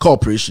year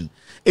cooperation.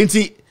 And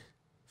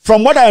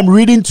from what I am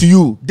reading to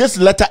you, this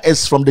letter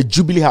is from the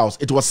Jubilee House.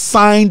 It was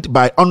signed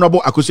by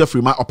Honorable Akosua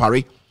Freeman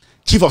Opare,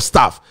 Chief of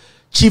Staff,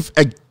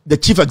 the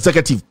Chief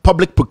Executive,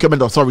 Public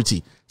Procurement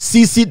Authority,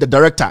 CC, the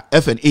Director,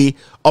 F&A,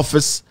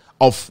 Office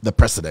of the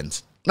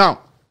President.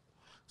 Now,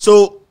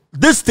 so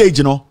this stage,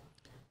 you know,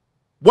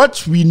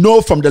 what we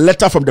know from the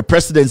letter from the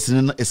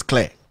presidency is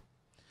clear.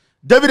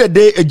 David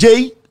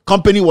Ajayi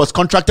company was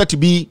contracted to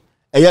be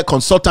a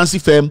consultancy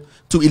firm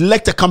to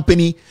elect a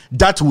company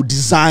that will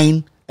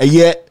design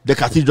the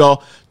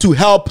cathedral to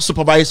help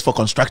supervise for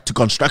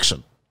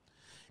construction.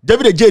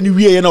 David Ajayi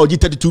we now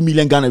 32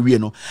 million Ghana we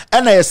no,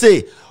 and I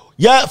say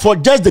yeah for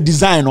just the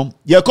design no,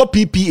 you call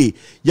PPA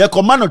you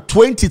command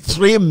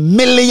 $23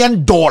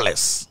 million.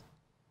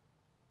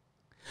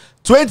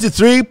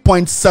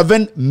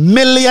 $23.7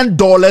 million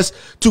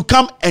to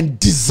come and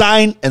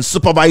design and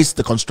supervise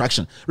the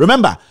construction.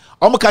 Remember,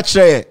 I'm going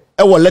to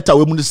letter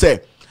we to say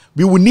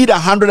we will need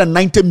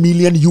 $190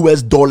 million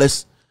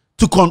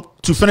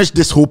to finish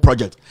this whole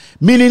project.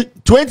 Meaning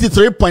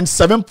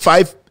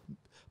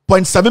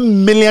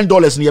 $23.7 million.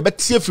 You bet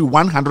see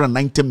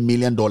 $190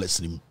 million.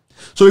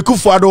 So we could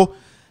follow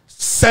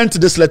sent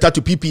this letter to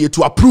PPA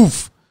to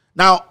approve.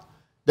 Now,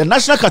 the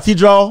National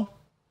Cathedral,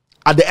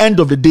 at the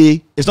end of the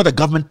day, is not a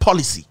government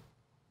policy.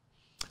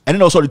 And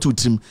then also the two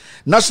team.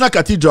 National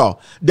Cathedral,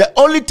 the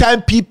only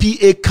time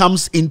PPA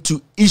comes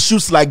into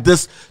issues like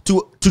this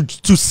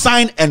to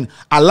sign and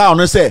allow,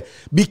 and say,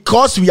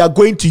 because we are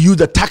going to use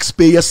the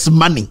taxpayers'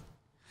 money.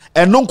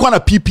 And no one a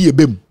PPA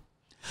bim.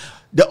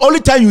 The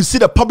only time you see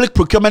the Public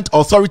Procurement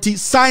Authority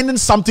signing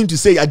something to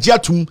say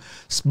ajiatum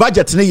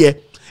budget ne,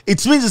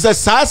 it means it's a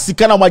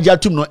sikana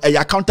ajiatum no a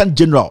accountant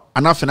general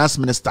and a finance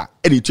minister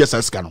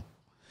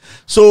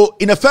So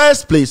in the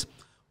first place,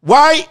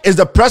 why is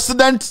the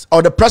president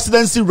or the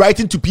presidency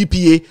writing to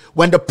PPA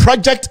when the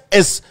project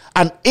is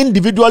an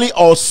individually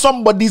or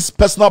somebody's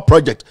personal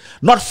project,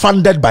 not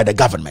funded by the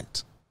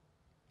government?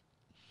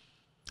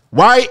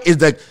 Why is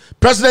the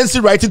presidency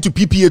writing to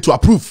PPA to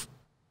approve?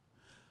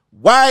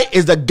 Why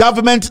is the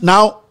government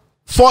now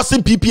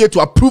forcing PPA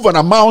to approve an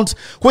amount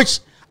which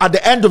at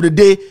the end of the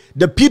day,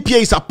 the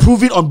PPA is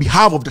approving on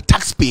behalf of the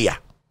taxpayer?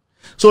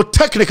 So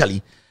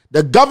technically,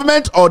 the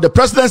government or the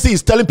presidency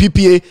is telling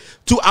PPA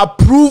to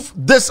approve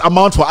this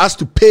amount for us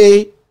to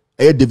pay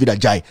David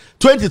Ajay,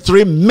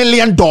 $23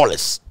 million.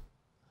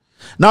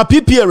 Now,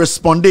 PPA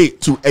responded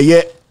to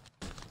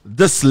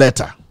this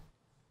letter.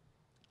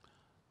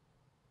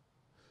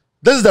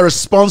 This is the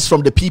response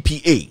from the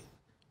PPA,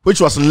 which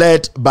was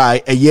led by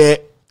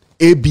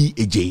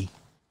ABAJ.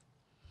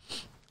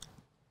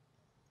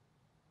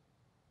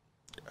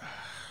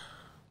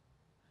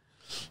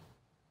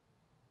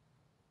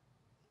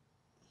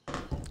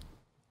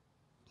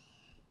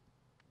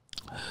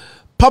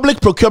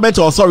 Public Procurement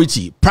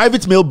Authority,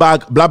 private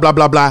mailbag, blah, blah,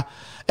 blah, blah.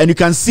 And you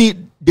can see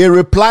they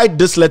replied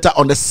this letter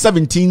on the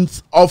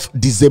 17th of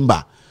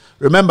December.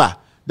 Remember,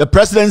 the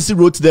presidency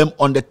wrote them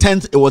on the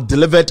 10th. It was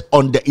delivered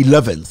on the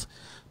 11th.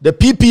 The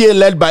PPA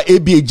led by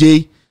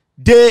ABAJ,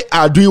 they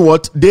are doing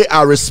what? They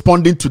are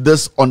responding to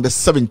this on the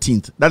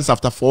 17th. That's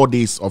after 4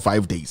 days or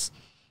 5 days.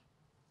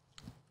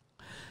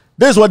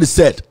 This is what they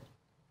said.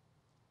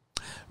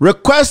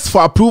 Request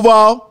for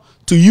approval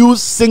to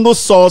use single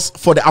source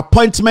for the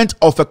appointment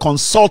of a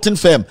consulting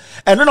firm.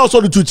 And then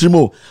also the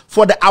Tutrimo,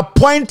 for the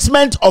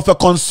appointment of a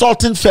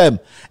consulting firm.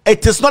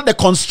 It is not the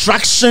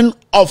construction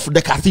of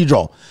the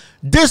cathedral.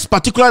 This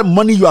particular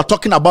money you are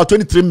talking about,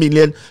 23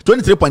 million,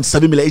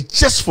 23.7 million, is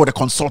just for the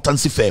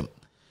consultancy firm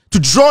to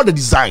draw the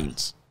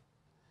designs.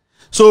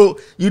 So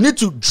you need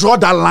to draw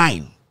that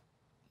line.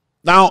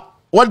 Now,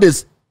 what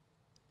does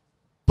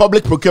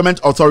Public Procurement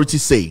Authority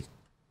say?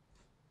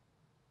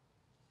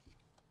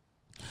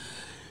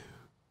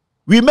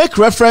 We make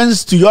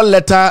reference to your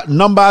letter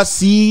number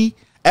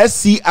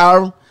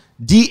CSCR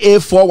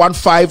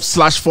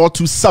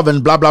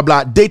DA415/427 blah blah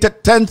blah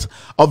dated 10th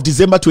of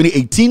December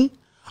 2018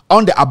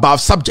 on the above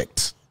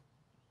subject.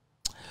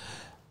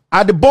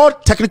 At the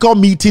board technical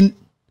meeting,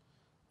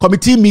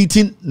 committee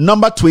meeting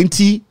number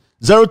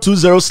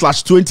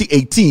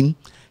 20020/2018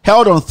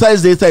 held on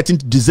Thursday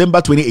 13th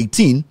December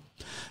 2018,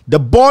 the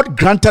board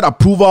granted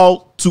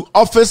approval to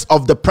Office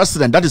of the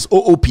President, that is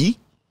OOP,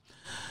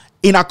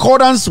 in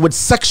accordance with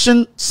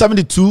Section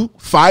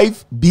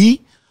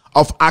 72(5)(b)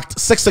 of Act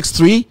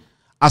 663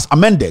 as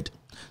amended,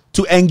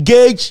 to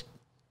engage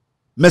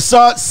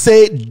Mr.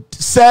 Sir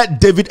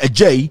David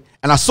Ajay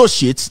and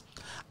Associates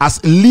as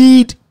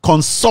lead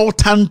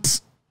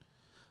consultant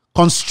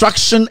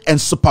construction and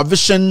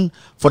supervision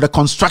for the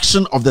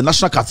construction of the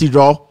National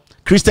Cathedral,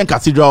 Christian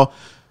Cathedral,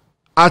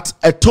 at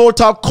a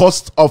total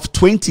cost of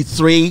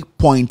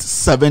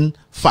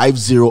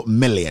 23.750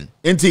 million.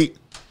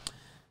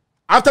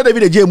 After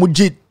David Ajay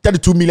Muji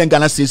 32 million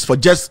Ghana cedis for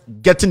just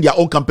getting their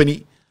own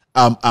company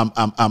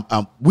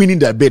winning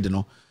their bid,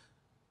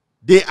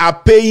 they are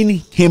paying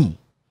him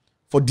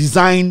for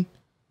design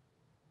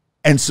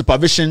and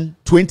supervision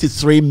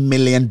 $23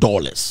 million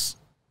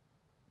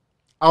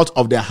out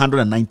of the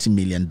 $190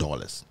 million.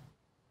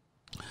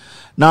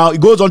 Now it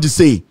goes on to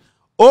say,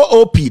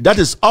 OOP, that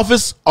is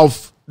Office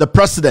of the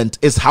President,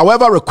 is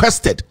however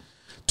requested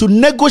to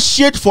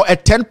negotiate for a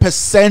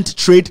 10%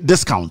 trade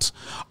discount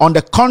on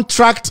the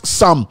contract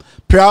sum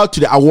prior to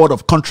the award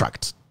of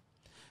contract.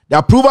 The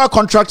approval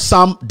contract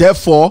sum,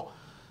 therefore,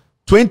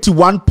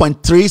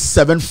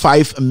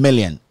 21.375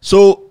 million.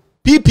 So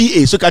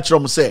PPA, so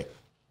Kachrom say,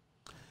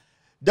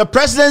 the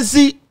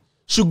presidency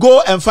should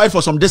go and fight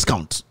for some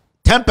discount,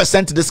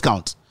 10%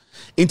 discount.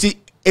 If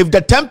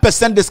the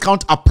 10%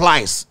 discount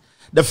applies,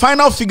 the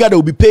final figure they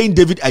will be paying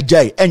David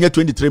Ajay and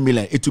 23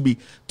 million, it will be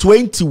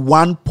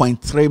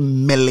 $21.3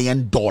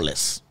 million.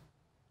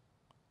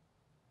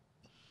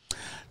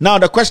 Now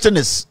the question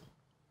is,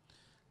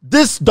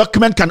 this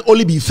document can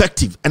only be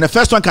effective, and the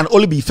first one can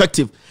only be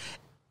effective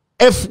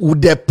if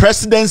the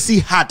presidency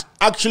had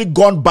actually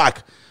gone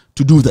back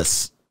to do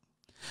this.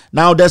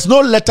 Now there's no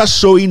letter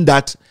showing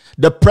that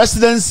the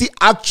presidency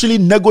actually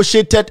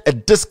negotiated a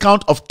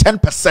discount of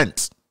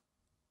 10%.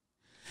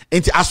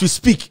 And as we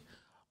speak,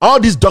 all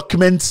these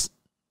documents,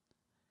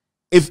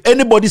 if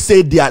anybody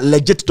say they are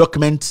legit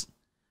documents,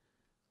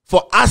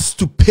 for us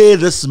to pay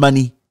this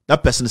money,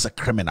 that person is a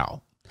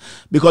criminal.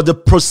 Because the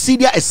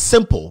procedure is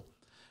simple.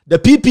 The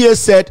PPA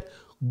said,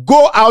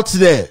 go out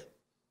there,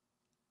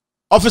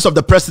 Office of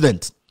the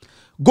President,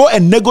 go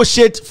and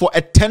negotiate for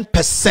a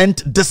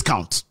 10%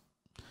 discount,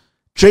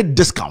 trade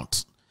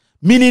discount.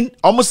 Meaning,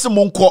 almost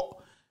monko,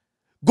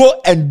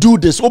 go and do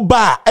this.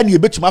 Oba, and you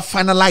bet you might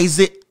finalize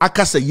it.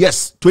 Aka say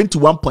yes,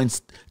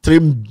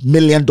 $21.3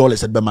 million at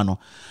Bemano.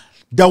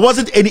 There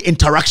wasn't any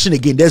interaction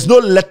again. There's no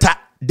letter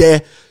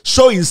there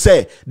showing,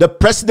 say, the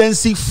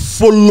presidency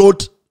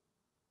followed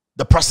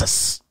the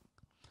process.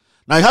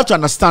 Now, you have to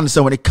understand,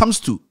 so when it comes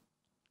to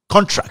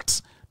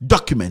contracts,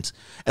 documents,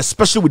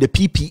 especially with the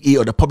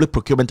PPA or the Public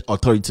Procurement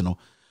Authority,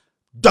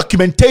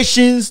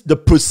 documentations, the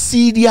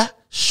procedure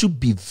should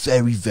be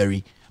very,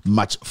 very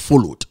much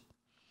followed.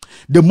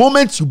 The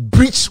moment you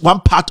breach one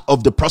part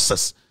of the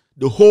process,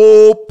 the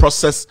whole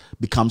process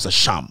becomes a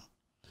sham.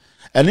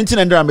 And in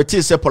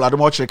Amete said, Paul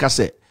Adamo Cheka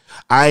said,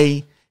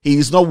 he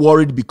is not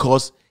worried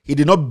because he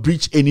did not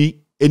breach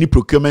any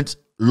procurement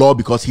law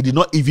because he did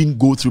not even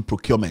go through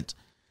procurement.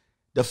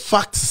 The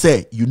facts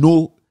say,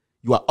 you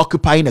are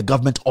occupying a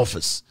government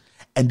office,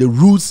 and the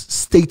rules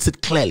states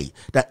it clearly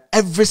that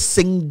every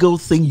single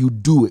thing you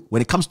do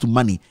when it comes to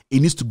money,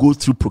 it needs to go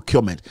through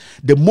procurement.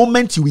 The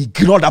moment you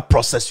ignore that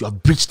process, you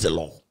have breached the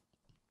law.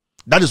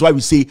 That is why we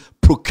say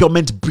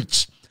procurement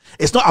breach.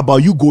 It's not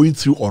about you going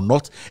through or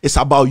not. It's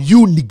about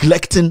you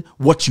neglecting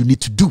what you need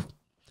to do.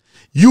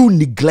 You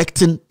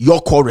neglecting your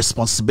core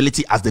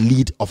responsibility as the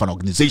lead of an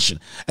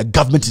organization, a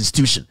government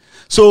institution.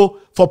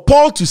 So for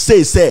Paul to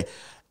say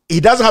he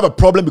doesn't have a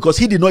problem because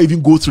he did not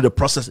even go through the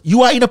process.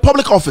 You are in a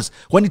public office.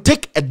 When you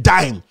take a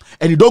dime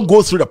and you don't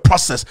go through the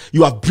process,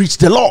 you have breached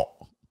the law.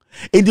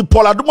 And the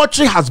Paul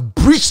Adumotre has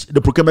breached the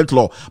procurement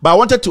law. But I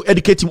wanted to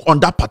educate him on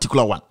that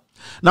particular one.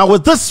 Now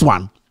with this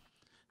one,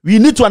 we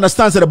need to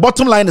understand that the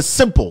bottom line is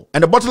simple.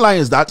 And the bottom line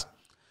is that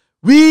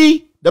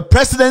we, the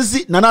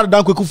presidency, Nana Addo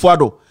Dankwa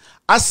Akufo-Addo,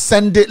 has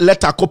sent a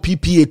letter called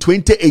PPA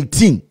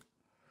 2018.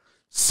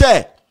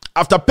 Say,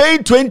 after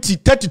paying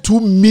 32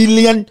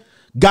 million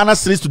Ghana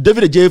cedis to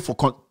David Ajay for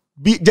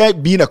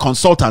being a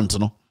consultant,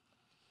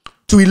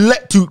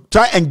 to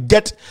try and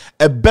get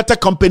a better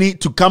company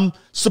to come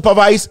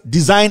supervise,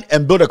 design,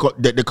 and build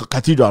the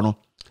cathedral.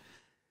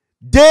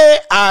 They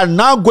are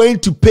now going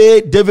to pay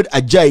David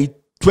Ajay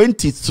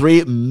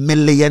 $23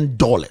 million.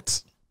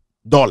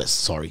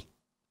 Sorry.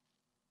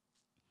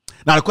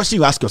 Now the question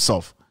you ask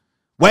yourself,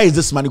 where is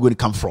this money going to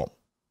come from?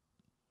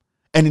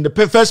 And in the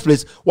first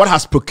place, what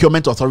has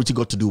procurement authority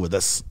got to do with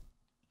this?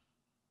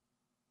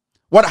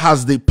 What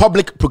has the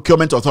Public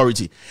Procurement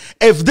Authority?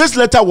 If this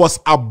letter was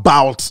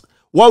about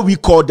what we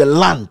call the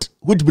land,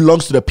 which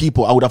belongs to the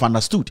people, I would have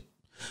understood.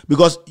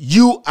 Because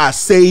you are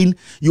saying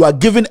you are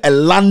giving a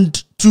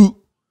land to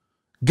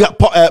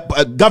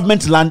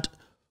government land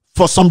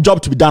for some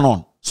job to be done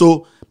on.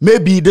 So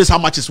maybe this is how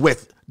much it's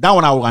worth. That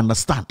one I will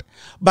understand.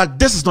 But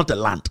this is not a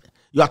land.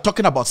 You are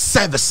talking about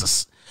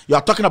services. You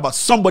are talking about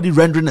somebody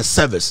rendering a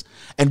service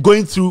and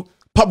going through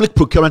Public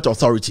Procurement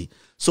Authority.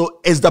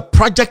 So is the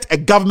project a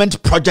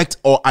government project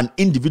or an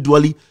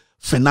individually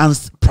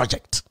financed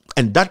project?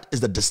 And that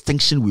is the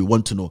distinction we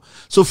want to know.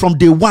 So from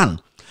day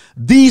one,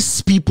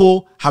 these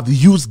people have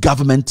used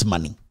government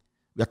money.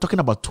 We are talking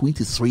about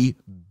 $23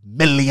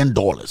 million.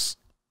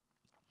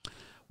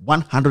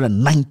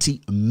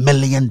 $190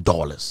 million.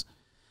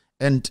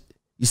 And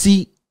you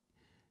see,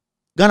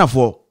 Ghana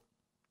for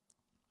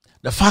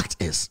the fact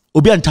is,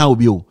 Obi and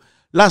Obi,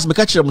 last me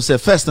catch them say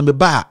first,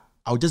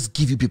 I'll just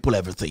give you people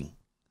everything.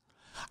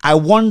 I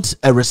want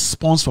a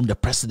response from the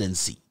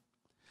presidency.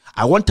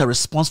 I want a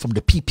response from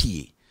the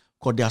PPA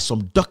because there are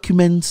some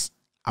documents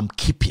I'm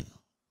keeping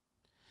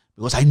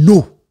because I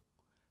know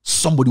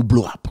somebody will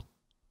blow up.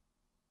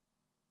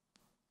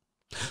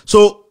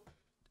 So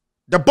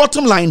the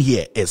bottom line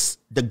here is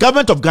the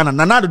government of Ghana,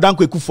 Nana Addo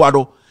Dankwa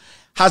Akufo-Addo,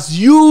 has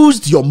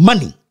used your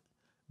money.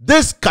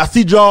 This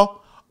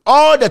cathedral,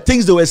 all the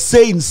things they were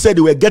saying, said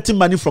they were getting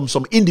money from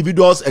some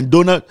individuals and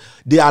donors,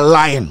 they are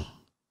lying.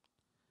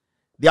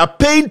 They are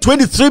paying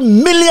 $23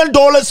 million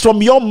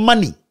from your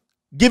money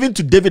given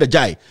to David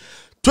Ajay.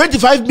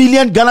 25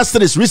 million Ghana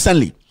cedis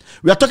recently.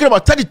 We are talking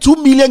about 32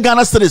 million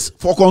Ghana cedis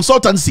for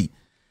consultancy.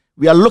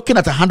 We are looking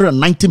at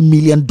 $190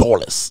 million.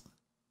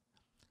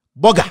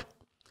 Boga,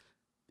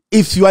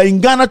 if you are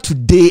in Ghana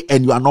today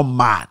and you are not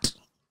mad,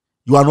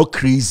 you are not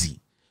crazy,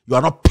 you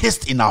are not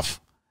pissed enough,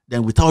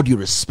 then without due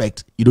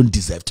respect, you don't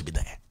deserve to be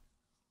there.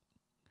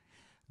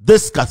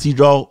 This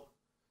cathedral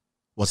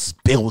was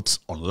built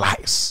on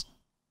lies.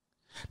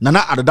 Nana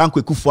Addo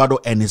Dankwa Akufo-Addo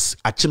and his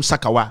Achim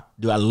Sakawa,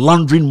 they are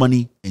laundering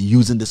money and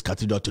using this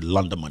cathedral to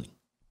launder money.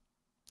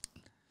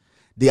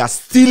 They are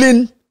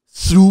stealing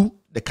through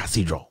the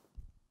cathedral.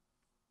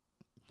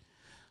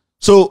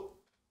 So,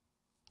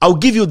 I'll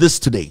give you this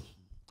today.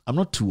 I'm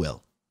not too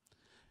well.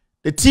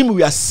 The team,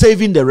 we are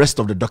saving the rest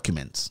of the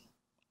documents.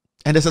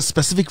 And there's a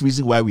specific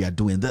reason why we are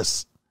doing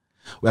this.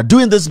 We are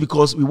doing this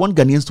because we want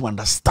Ghanaians to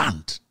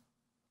understand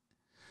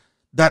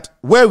that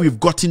where we've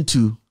gotten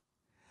to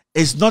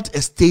is not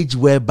a stage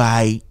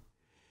whereby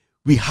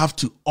we have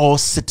to all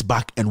sit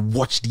back and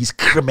watch these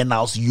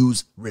criminals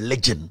use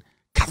religion,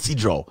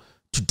 cathedral,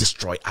 to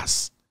destroy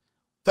us.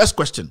 First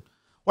question,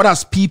 what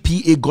has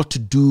PPA got to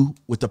do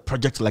with a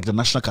project like the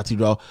National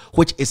Cathedral,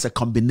 which is a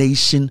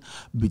combination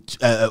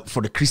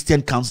for the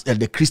Christian council,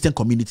 the Christian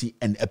community,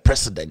 and a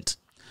president?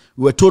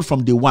 We were told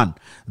from day one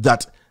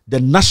that the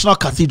National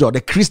Cathedral,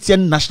 the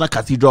Christian National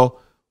Cathedral,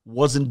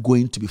 wasn't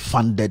going to be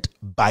funded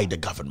by the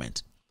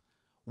government.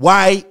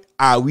 Why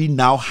are we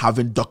now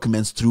having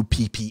documents through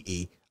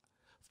PPA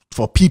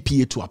for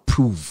PPA to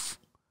approve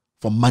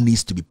for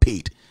monies to be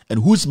paid?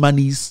 And whose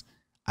monies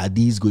are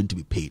these going to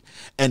be paid?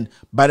 And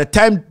by the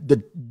time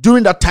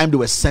during that time they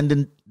were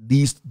sending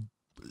these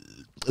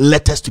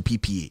letters to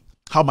PPA,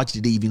 how much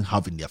did they even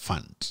have in their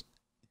funds?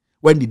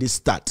 When did they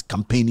start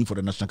campaigning for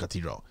the National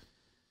Cathedral?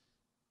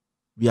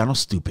 We are not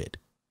stupid.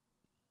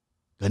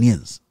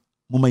 Ghanaians,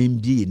 muma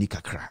imbi ni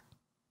kakra.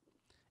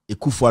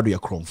 Ekufuado ya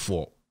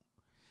kronfo.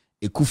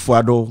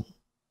 Ekufuado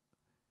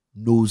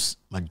knows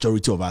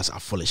majority of us are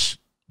foolish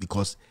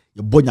because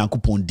your boy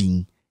Yankupon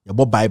ding, your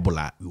boy Bible,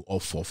 we all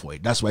fall for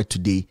it. That's why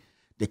today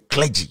the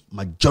clergy,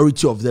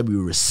 majority of them, we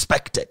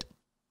respected.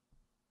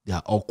 They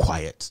are all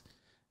quiet.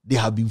 They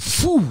have been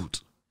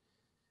fooled.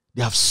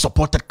 They have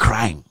supported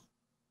crime.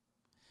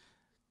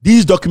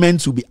 These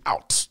documents will be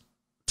out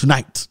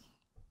tonight.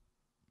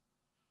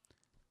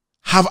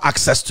 Have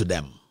access to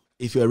them.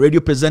 If you're a radio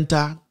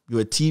presenter,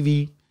 you're a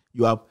TV,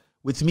 you are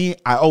with me.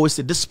 I always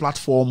say this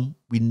platform,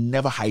 we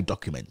never hide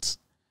documents.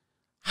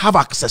 Have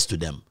access to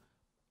them.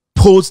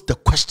 Pose the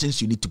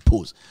questions you need to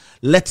pose.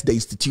 Let the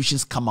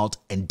institutions come out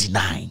and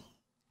deny.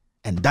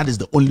 And that is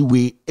the only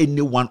way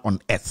anyone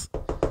on earth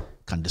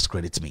can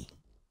discredit me.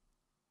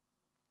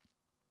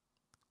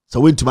 So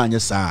when to man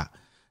say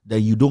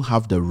that you don't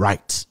have the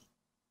right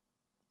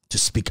to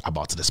speak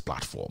about this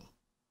platform.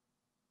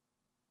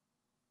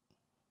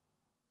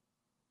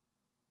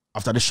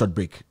 After this short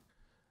break,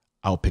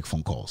 I'll pick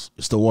phone calls.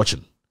 You're still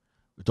watching.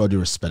 With all due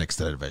respect,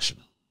 extended version.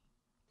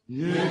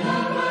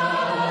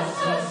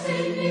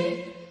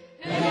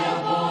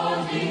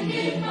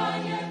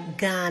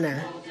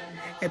 Ghana,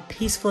 a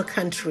peaceful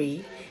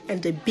country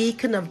and a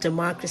beacon of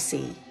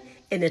democracy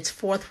in its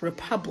fourth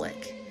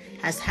republic,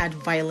 has had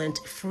violent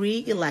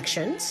free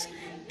elections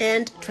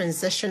and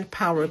transitioned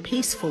power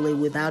peacefully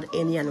without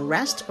any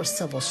unrest or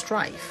civil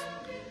strife.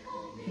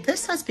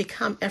 This has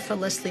become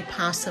effortlessly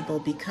possible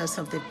because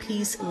of the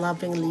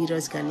peace-loving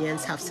leaders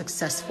Ghanaians have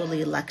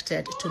successfully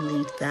elected to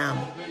lead them.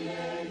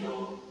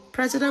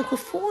 President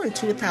Kufuor in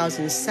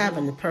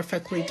 2007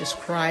 perfectly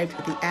described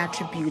the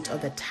attribute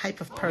of the type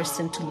of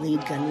person to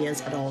lead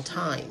Ghanaians at all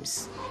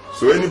times.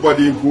 So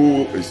anybody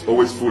who is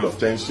always full of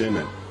tension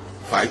and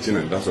fighting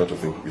and that sort of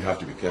thing, we have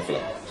to be careful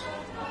about.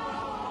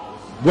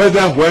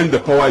 Whether when the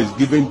power is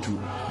given to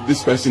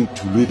this person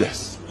to lead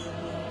us,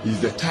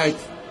 he's the type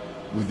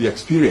with the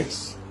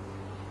experience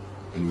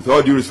and with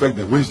all due respect,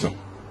 the wisdom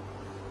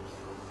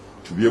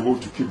to be able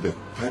to keep the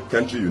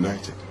country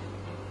united,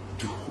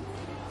 to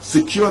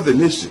secure the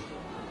nation,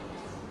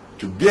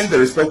 to gain the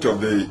respect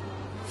of the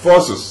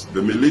forces,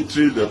 the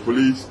military, the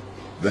police,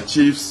 the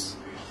chiefs.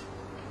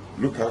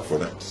 Look out for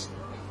that,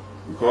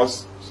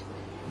 because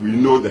we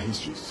know the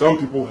history. Some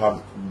people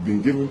have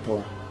been given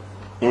power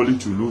only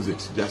to lose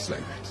it just like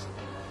that.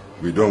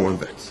 We don't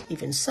want that.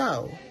 Even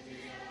so,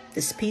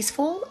 this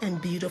peaceful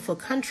and beautiful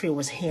country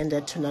was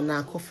handed to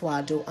Nana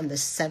Akufo-Addo on the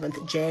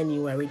 7th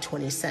January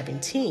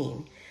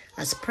 2017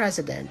 as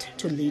president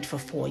to lead for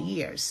 4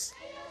 years.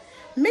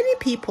 Many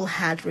people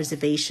had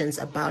reservations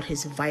about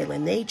his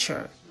violent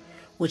nature,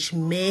 which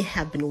may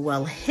have been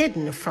well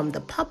hidden from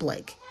the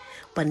public,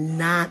 but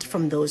not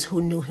from those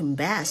who knew him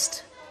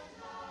best.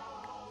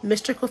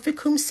 Mr. Kofi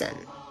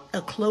Kumsen,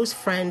 a close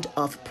friend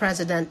of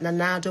President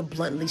Nana Addo,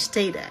 bluntly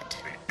stated,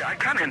 I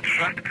can't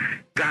entrust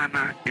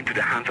Ghana into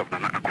the hands of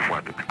Nana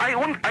Akufo-Addo.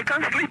 I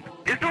can't sleep.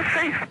 It's not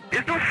safe.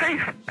 It's not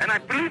safe. And I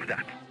believe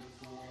that.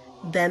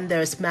 Then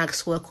there's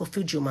Maxwell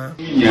Kofi-Juma.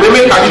 He will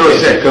be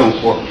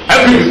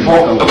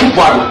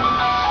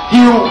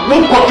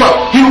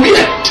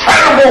a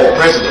terrible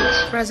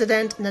president.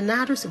 President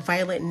Nana Addo's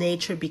violent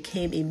nature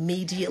became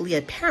immediately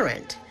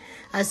apparent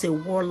as a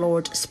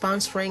warlord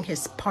sponsoring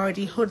his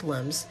party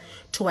hoodlums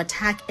to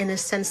attack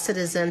innocent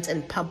citizens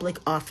and public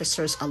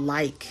officers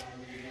alike,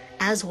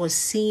 as was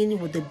seen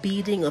with the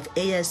beating of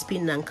ASP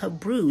Nanka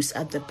Bruce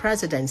at the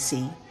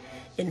presidency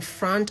in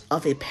front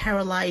of a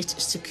paralyzed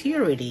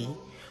security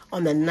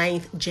on the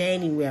 9th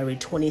January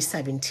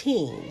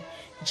 2017,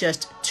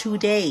 just 2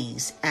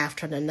 days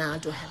after Nana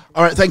Addo had...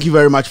 All right, thank you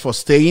very much for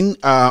staying.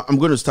 I'm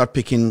going to start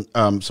picking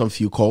some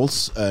few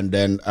calls, and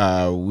then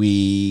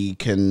we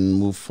can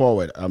move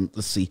forward.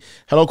 Let's see.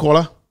 Hello,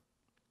 caller.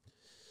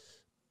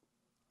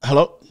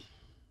 Hello.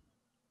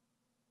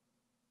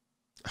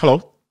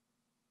 Hello.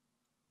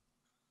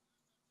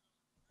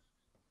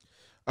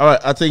 All right,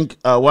 I think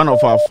one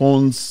of our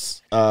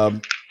phones... hello,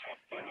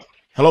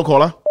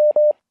 caller.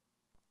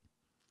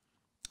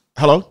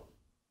 Hello?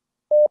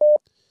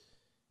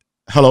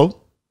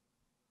 Hello?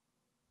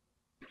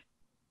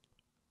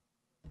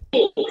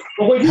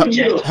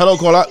 Hello,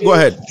 caller. Go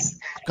ahead.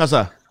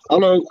 Kasa.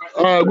 Hello.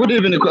 Good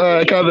evening,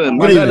 Kevin.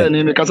 Good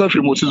evening.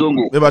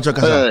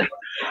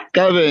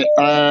 Kevin,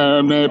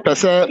 me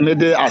pese me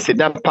de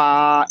asida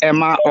pa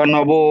Emma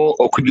Honorable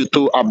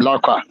Okujuto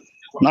Ablakwa.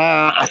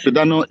 Na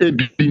asida no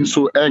ebi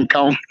nso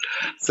enka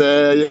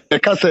se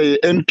yeka se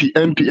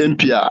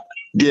MP a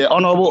the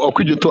Honorable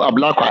Okujuto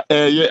Ablakwa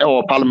ye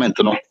e parliament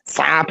no.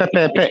 Sa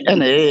pepepe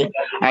ene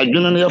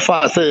adwunu no ye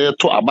fa se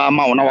to aba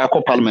ma wona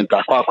wako parliament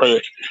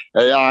akwa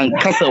ya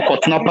nka se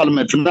kotena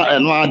parliament na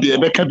eno ade e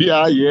beka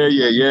bia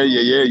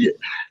ye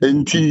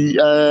nti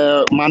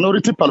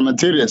minority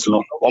parliamentarians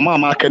no o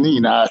ma aka ni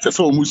na se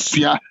so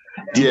musua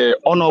the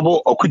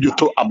Honorable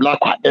Okujuto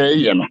Ablakwa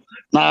ye no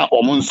na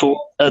omunso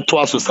to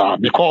asosa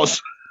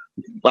because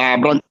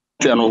brand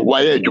no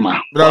why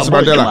adwuma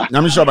Mandela.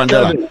 Nyamisha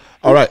Mandela.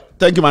 All right.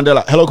 Thank you,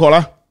 Mandela. Hello,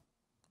 caller.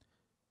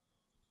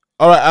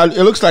 All right.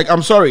 It looks like,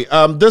 I'm sorry.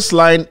 This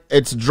line,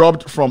 it's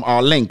dropped from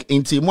our link.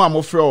 Inti mo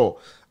amofro.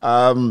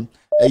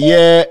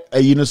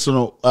 You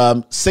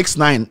know,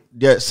 69.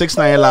 Yeah,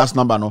 69 last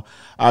number. No.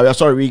 We are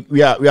sorry.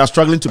 We are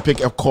struggling to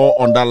pick a call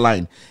on that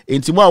line.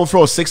 Inti mo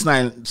amofro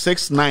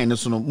 69.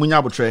 So no.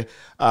 Munya butre.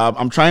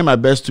 I'm trying my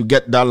best to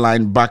get that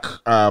line back.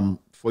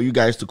 For you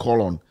guys to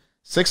call on.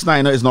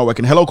 69 is not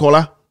working. Hello,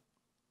 caller.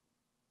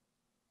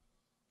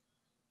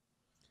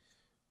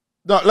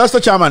 No, Lester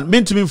Chairman,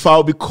 mean to me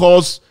foul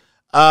because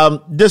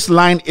this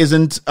line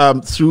isn't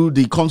through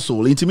the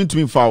console. It mean to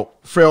me foul.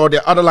 Freo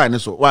the other line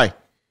is so why?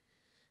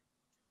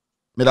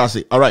 Me that's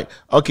it. All right.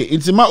 Okay.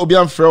 Intima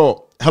Obian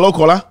Freo. Hello,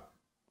 caller.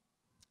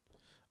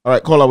 All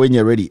right, caller when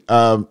you're ready.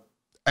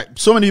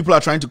 So many people are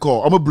trying to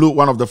call. I'm gonna blow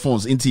one of the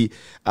phones. Inti,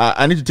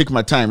 I need to take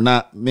my time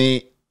now.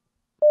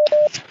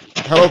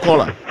 Hello,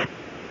 caller.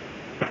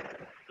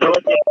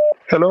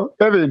 Hello,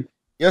 Kevin.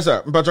 Yes,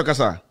 sir. Mpachoka,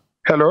 sir.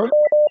 Hello.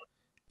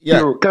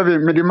 Yeah. Yo,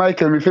 Kevin, me di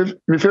Michael, me fe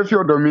fi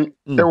odomi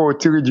e wo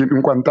tiriji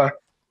nkwanta.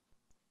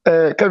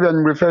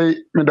 Kevin me fe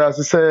me da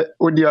se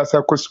odi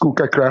asa ko school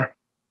kakra.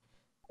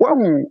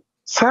 Wahu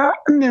sa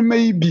nnema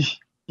yi bi.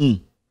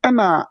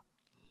 Ana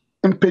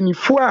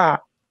mpanifo a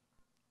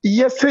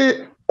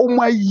yese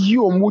omayi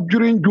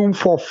omudwurin June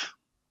 4th.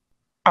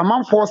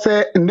 Amanfo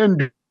se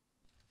nnendu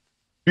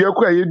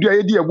Biako a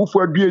yedi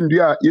agufo adue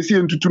ndua yesi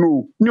entutu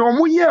no ni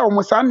omo ye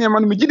omo sa nneema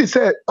no megidi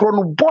se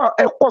krono bo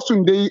ekoso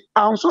ndey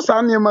anso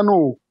sa nneema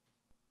no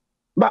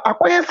ba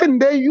akoye se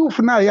ndey youth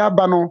na ya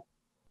ba no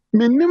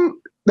menim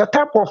the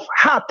type of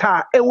heart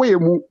a ewe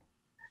mu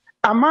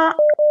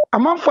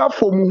amanfa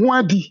for mu ho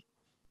adi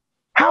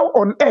how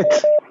on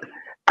earth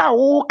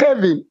wo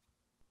Kevin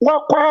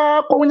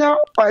wakwa konya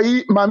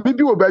ayi mambi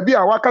bi obabi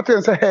a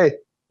wakata se hey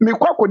me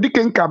kwako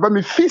dikenka ba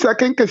me fi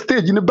second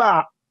stage ni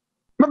ba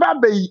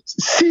Maba be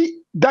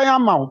si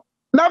diamond.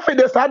 Na fe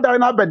de sa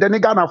diamond be de ni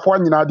Ghana fo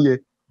nyina de.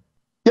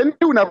 Ye ni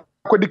na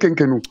kodi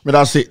kenkenu. Me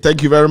that's it.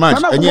 Thank you very much.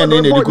 Enye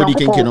ne kodi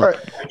kenkenu.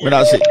 Me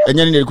that's it.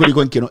 Enye ne kodi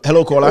kenkenu.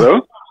 Hello, caller.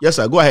 Hello? Yes,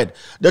 sir. Go ahead.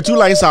 The two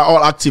lines are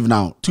all active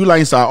now. Two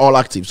lines are all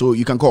active, so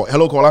you can call.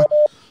 Hello, caller.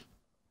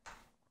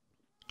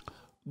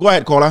 Go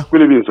ahead, caller.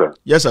 Good evening, sir.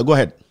 Yes, sir. Go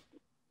ahead.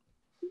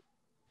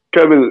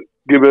 Kevin,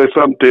 give us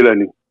some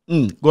tailoring.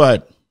 Go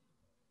ahead.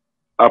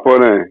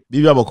 Upon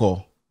Bibi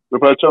aboko. The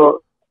pacho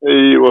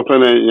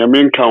wafana ya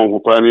menka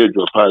hopani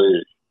ejo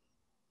pare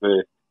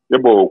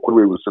yebo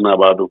kurwe usana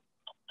bado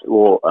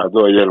wo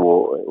azo yen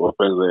wo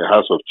fenze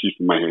House of Chief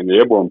man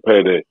yebo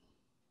mpede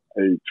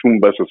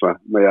tumba sasa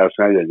na ya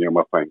san ya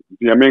nyama fan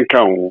ya menka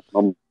ho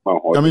ma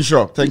ho. I'm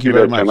sure. Thank you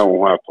very much.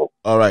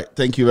 All right.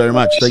 Thank you very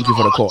much. Thank you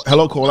for the call.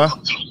 Hello, caller.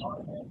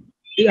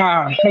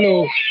 Yeah,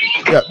 hello.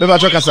 Yeah, Beba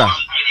Chokasa.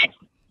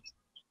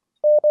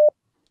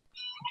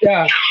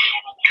 Yeah.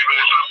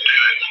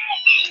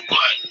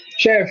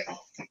 Chef.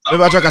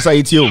 Beba Chokasa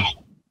itio.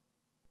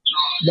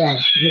 Yeah,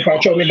 if I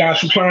show me that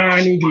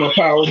fine, you know,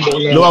 power.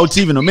 Lower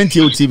TV no, menti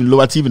TV,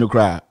 lower TV no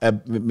cry.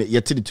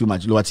 You tell it too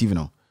much. Lower TV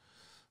no.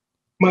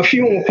 My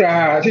few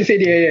cry. She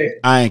said,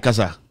 "Aye,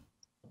 kasa."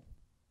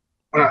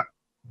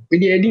 We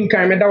didn't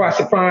come. That was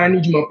a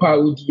fine, you know,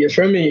 power. You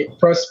for me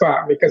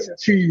prosper because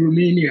it's free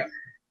Romania.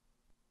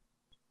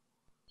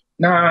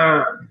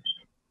 Now,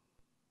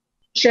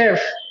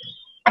 Chef,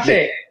 I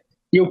say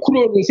your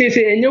crew.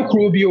 Say your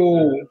crew be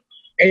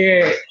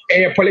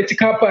a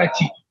political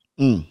party.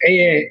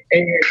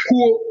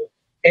 Cool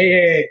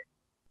a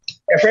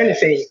friend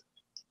saying,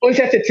 on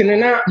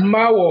Saturday,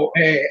 Mao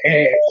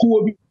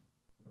cool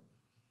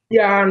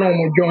yeah,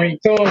 no joint.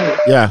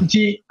 Yeah,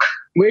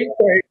 we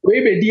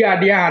be dear,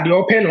 the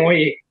open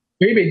way.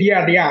 We be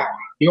dear,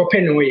 the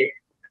open way.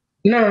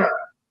 Now,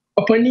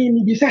 upon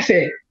him, this I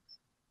say,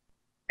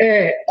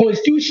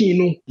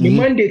 constitution, the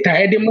mandate I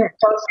had the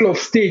Council of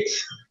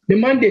States, the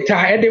mandate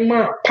I had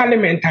the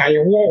parliamentary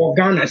war of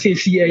Ghana,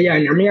 says here,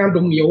 and I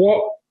mean, your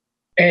war.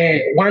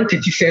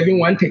 137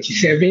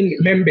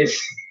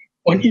 members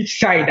on each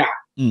side.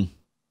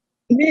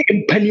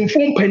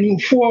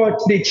 Penny-for,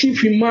 the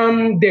chief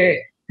imam,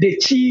 the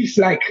chiefs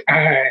like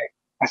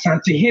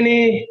Asante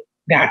Hene,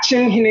 the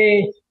Acheng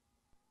Hene,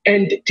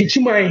 and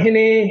Tichuma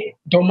Hene,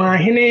 Doma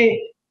Hene,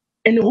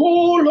 and a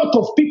whole lot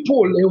of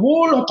people, a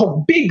whole lot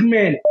of big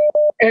men,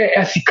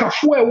 as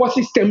Sikafua was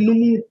system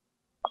numu.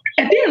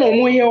 And they no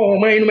more here or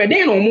mine,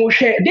 they no more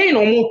share, they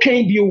no more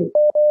can you.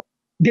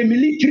 the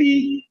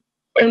military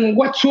and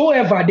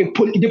whatsoever,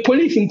 the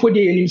police in Pode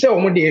and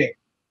himself there.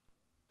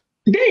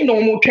 They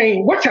know more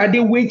train. What are they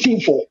waiting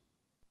for?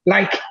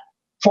 Like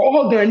for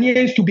all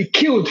Ghanaians to be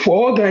killed, for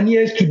all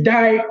Ghanaians to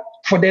die,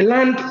 for the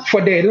land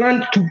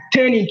to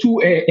turn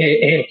into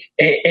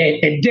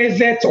a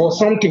desert or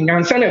something.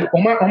 And son of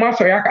Oma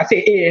Soyaka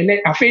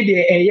say, I feel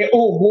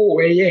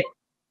the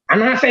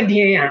and I said,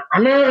 yeah,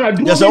 and I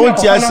do. Yes, I want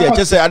to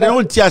just say, I don't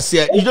want to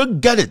say, you don't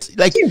get it.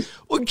 Like,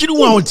 what do you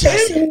want to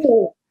say?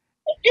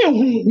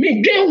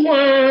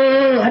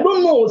 I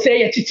don't know,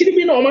 say a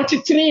chichibi no much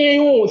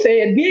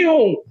say a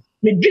deal.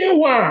 Me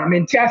dream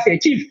me say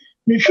chief,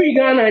 me free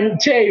Ghana and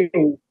chair.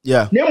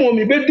 Yeah. Nemo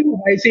me bedu,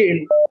 I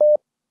say.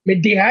 Me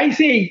de I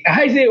say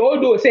all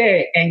those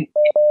say and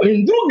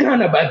do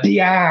Ghana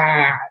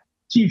babia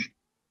chief.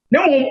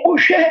 Nemo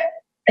Oshe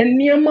and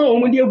Niama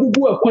Omodia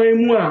Gugu a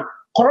Kwamua,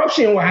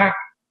 corruption wa ha,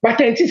 but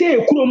I say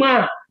a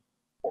Kuroma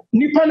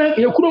Nipana,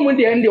 your Kuroma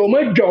de and the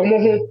Omajo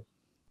Moho.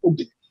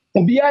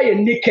 Obia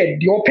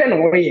naked, the open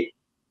away.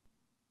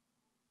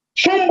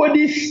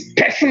 Somebody's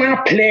personal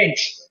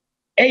pledge,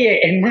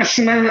 a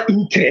national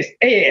interest,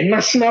 a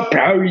national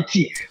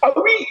priority. Are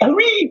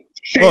we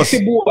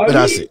sensible?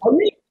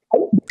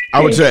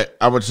 I would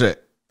say.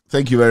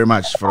 Thank you very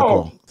much for the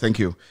call. Thank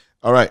you.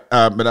 All right,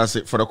 but that's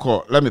it for the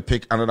call. Let me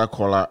pick another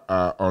caller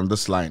on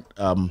this line.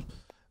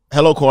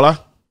 Hello, caller.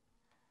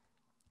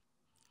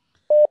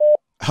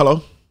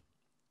 Hello.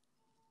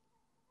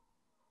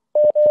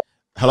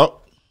 Hello.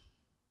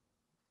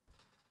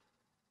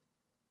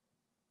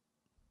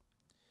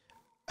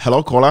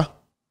 Hello, caller.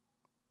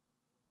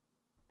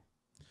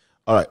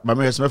 All right, my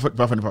man.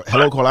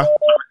 Hello, caller.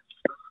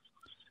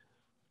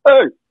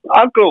 Hey,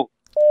 Uncle.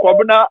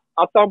 Kwabena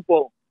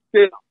Atampo.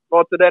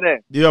 Not today.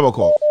 Do you have a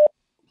call?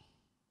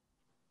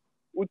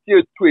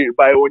 Uti twi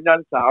by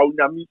Onyansa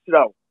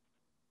Unyamisra.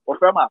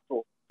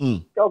 Ofemato.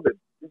 Kelvin,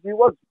 you see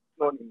what's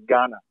going on in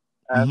Ghana.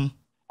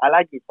 I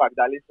like the fact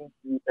that I listen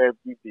to you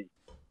every day.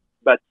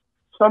 But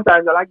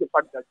sometimes I like the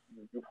fact that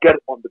you get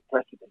on the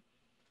president.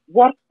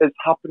 What is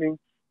happening,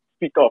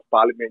 Speaker of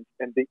Parliament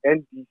and the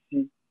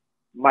NDC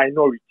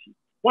minority?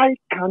 Why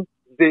can't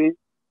they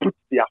put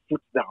their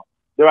foot down?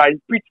 There are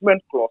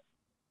impeachment clauses.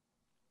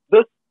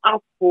 This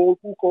asshole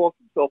who calls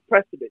himself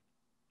president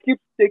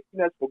keeps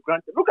taking us for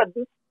granted. Look at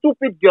this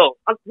stupid girl.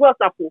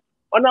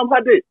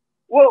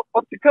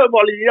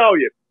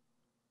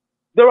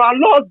 There are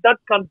laws that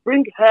can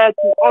bring her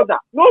to order.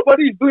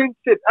 Nobody is doing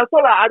shit. As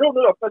well, I don't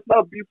know your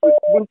personal beef with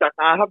Muntak.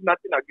 I have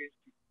nothing against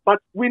you. But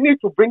we need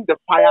to bring the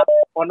fire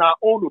on our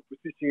own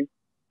opposition.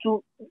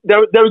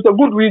 There is a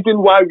good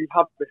reason why we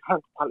have the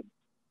hanged parliament.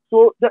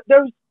 So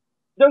there's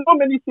so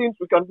many things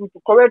we can do to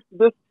correct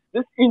this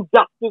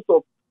injustice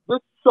of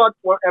this short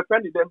one.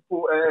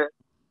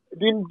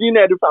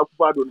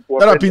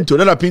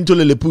 Pinto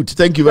Lilliput.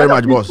 Thank you very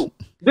much, boss.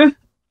 This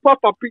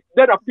Papa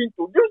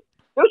Pinto.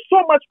 There's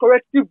so much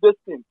corrective this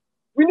thing.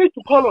 We need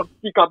to call on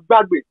Speaker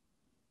Bradway,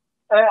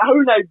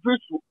 Haruna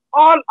Idrisu,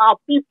 all our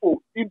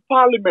people in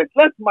Parliament.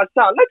 Let's march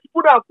out. Let's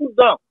put our foot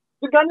down.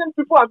 The Ghanaian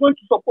people are going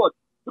to support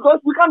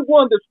because we can't go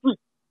on the street.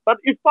 But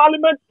if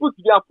Parliament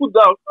puts their foot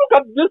down, look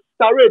at this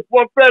parade.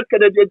 One friend can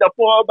do the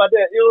poor, but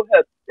they're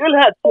ill-head,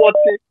 one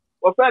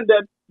friend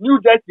then New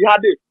Jersey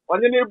had it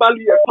on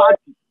anybody a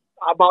party.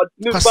 About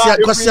you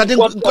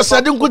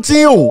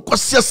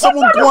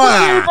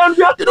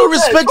don't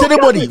respect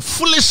anybody.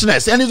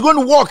 Foolishness, and he's going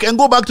to walk and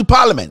go back to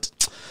Parliament.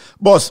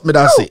 Boss,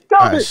 Medasi,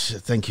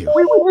 thank you.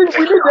 We need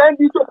the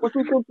NDC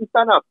opposition to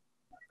stand up.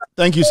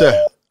 Thank you,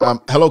 sir.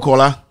 Hello,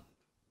 caller.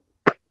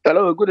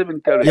 Hello, good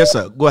evening, Kerry. Yes,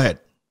 sir. Go ahead.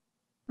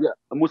 Yeah,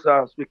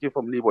 Musa speaking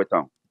from Leroy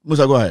Town.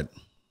 Musa, go ahead.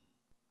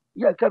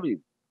 Yeah,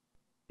 Kevin.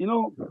 You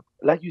know,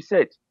 like you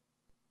said,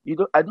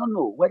 I don't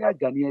know whether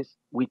Ghanaians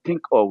we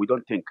think or we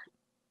don't think.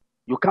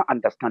 You can't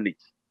understand it.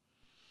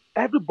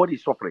 Everybody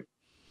is suffering.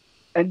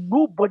 And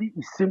nobody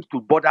seems to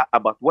bother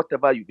about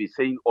whatever you've been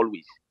saying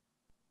always.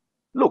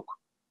 Look,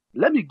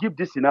 let me give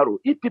this scenario.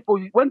 If people,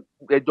 when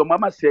your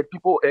mama said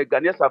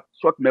Ghanaians have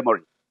short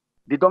memory,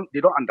 they don't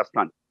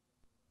understand.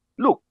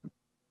 Look,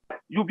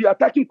 you'll be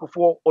attacking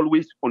Kufuor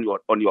always on your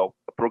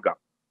program.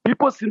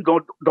 People seem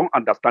don't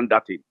understand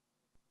that thing.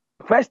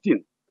 First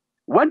thing,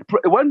 when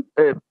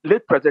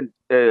late President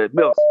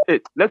Mills,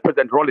 late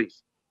President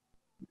Rawlings,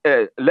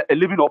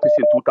 leaving office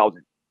in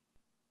 2000,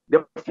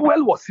 the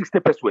fuel was 60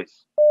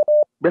 pesos.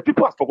 But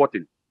people have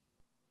forgotten.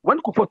 When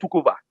Kufuor took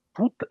over,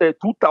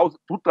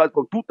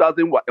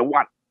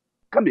 2001,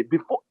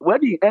 before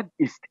when he had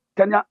his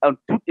tenure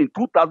in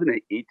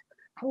 2008,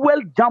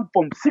 fuel jumped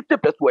from 60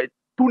 pesos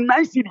to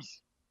 9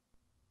 cedis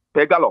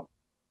per gallon.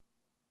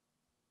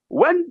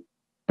 When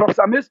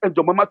Professor Mills and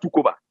John Mahama took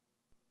over,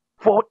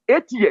 for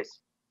 8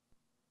 years,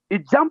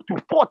 it jumped to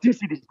 14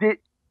 cedis. They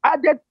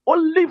added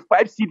only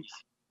 5 cedis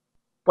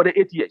for the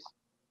 8 years.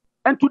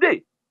 And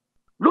today,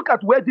 look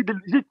at where the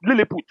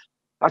Lilliput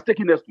has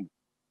taken us to.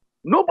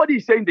 Nobody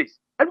is saying this.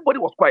 Everybody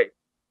was quiet.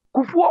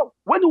 Kufuor,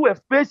 when we were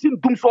facing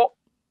Dumso,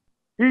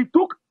 he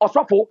took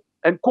Osofo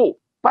and co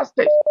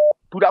pastors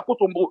to the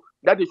Akotombo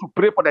that they should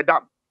pray for the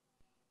dam.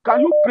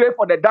 Can you pray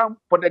for the dam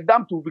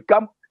to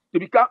become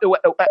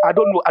I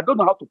don't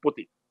know how to put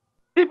it.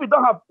 If you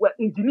don't have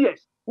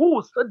engineers who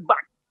will sit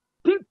back,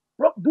 do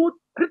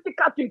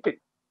critical thinking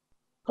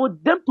for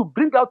them to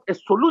bring out a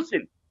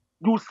solution,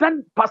 you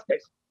send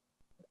pastors.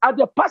 Are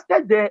the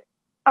pastors there?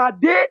 Are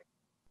they?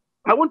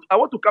 I want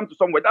to come to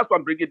somewhere. That's why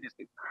I'm bringing this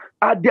thing.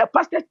 Are there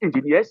pastors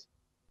engineers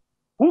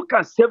who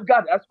can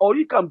safeguard us, or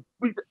you can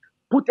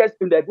put us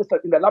in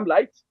the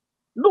limelight?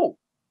 No.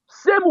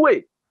 Same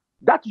way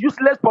that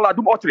useless Paul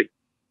Adum Otri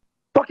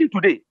talking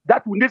today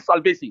that we need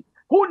salvation.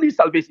 Who needs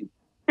salvation?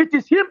 It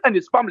is him and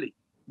his family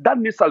that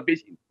need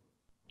salvation.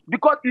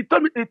 Because he's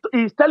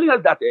telling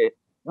us that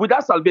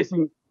without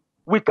salvation,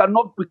 we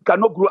cannot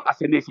grow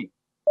as a nation.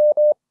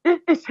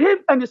 It is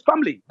him and his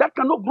family that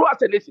cannot grow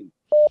as a nation.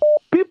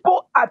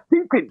 People are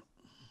thinking.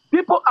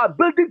 People are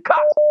building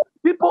cars.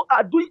 People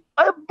are doing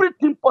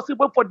everything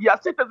possible for their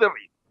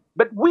citizenry.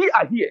 But we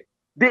are here.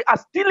 They are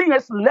stealing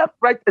us left,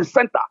 right, and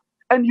center.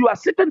 And you are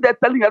sitting there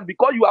telling us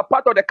because you are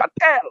part of the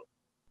cartel.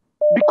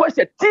 Because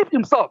a thief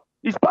himself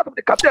is part of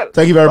the cartel.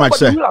 Thank you very much,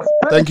 sir.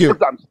 Thank you.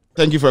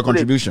 Thank you for your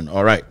contribution.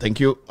 All right. Thank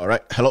you. All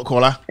right. Hello,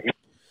 caller.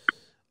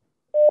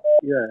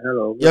 Yeah,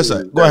 hello. Yes,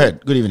 sir. Go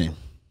ahead. Good evening.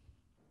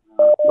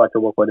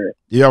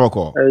 You have a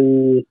call.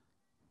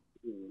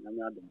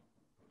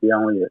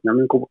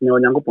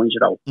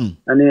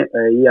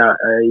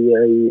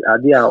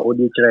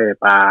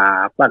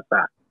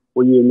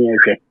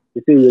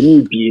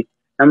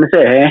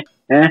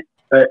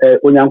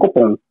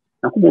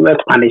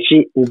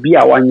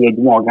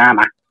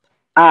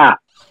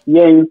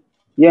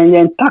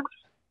 Tax.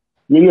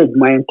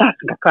 My tax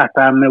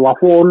kakata me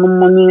wafo no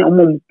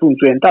money to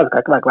tax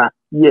kakaka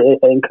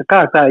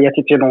kakata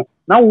yetino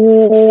na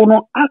wo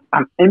no as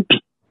an MP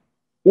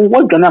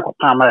wo Ghana ko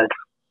America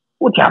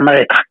what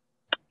America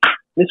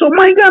so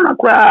my Ghana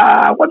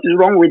what is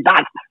wrong with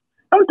that?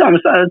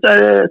 Sometimes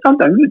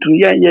you to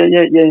yes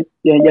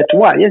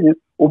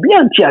obi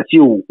antiati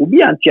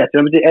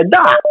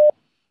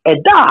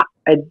eda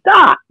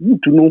you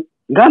to know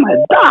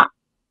Ghana da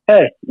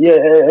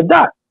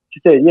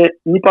say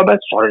nipa be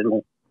sorry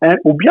no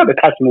Obia be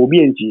customer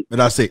obi.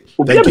 That's it.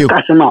 Thank you.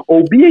 Customer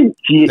obi.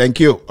 Thank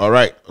you. All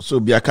right. So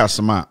be a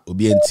customer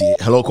obi.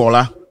 Hello,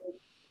 caller.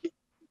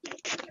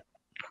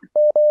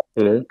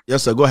 Hello.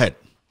 Yes, sir. Go ahead.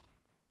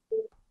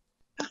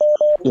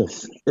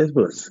 Yes,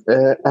 boss.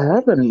 I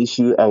have an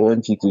issue I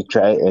want you to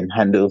try and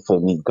handle for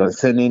me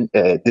concerning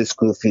this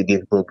school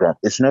feeding program.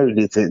 It's not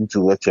related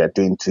to what you are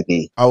doing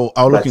today. I'll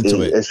look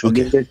into it. It's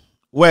related. Okay.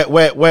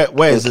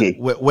 Where is it?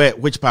 Where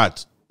which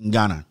part in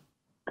Ghana?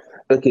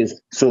 Okay,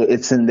 so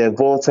it's in the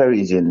Volta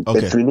region. Okay.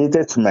 It's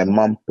related to my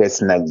mom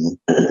personally.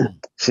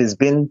 She's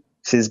been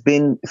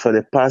for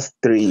the past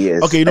 3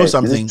 years. Okay, you know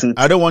something?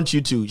 I don't want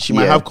you to. She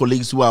might have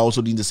colleagues who are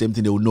also doing the same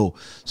thing. They will know.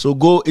 So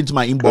go into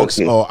my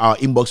inbox or our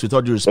inbox with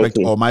all due respect,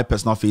 or my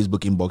personal Facebook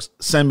inbox.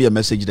 Send me a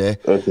message there.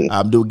 Okay.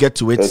 They'll get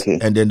to it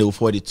and then they'll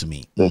forward it to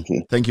me.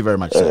 Okay. Thank you very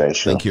much, sir. Right,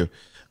 sure. Thank you.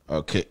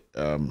 Okay.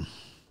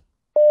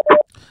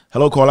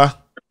 Hello, caller.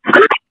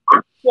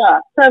 Yeah,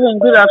 Kevin.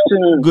 Good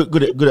afternoon.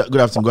 Good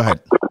afternoon. Go ahead.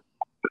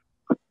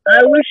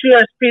 I wish you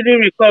a speedy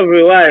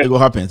recovery. Why? It will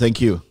happen.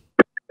 Thank you.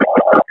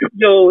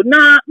 Yo,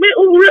 na me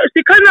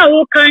sikana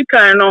wo kan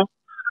no.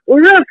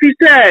 Ura fi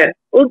say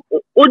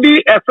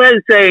odi a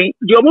friend say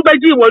the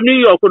omobaji wo New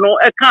York no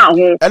e kan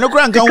ho. E no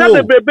kra nkan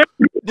ho.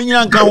 Ni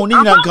nyina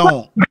nkan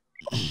ho.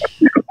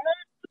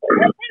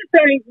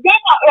 Say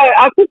Ghana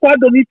akukwa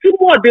do ni ti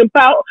mo de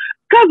pa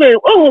Kevin,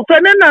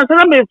 friend na so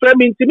me friend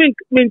me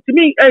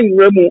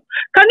enwemu.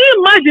 Can you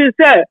imagine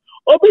say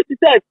obi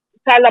say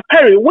Tyler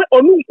Perry we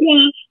onu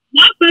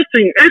one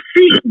person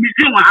see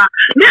museum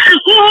there are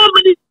so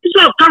many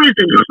pieces of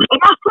tourism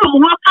about from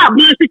what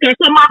music and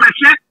some other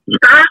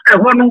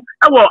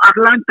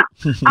Atlanta.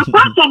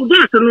 Apart from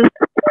that,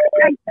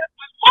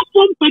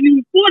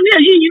 company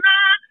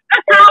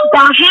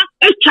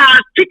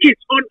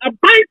tickets on a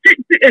buy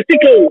ticket.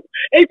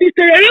 It is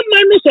a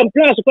man some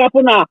plus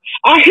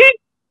I hate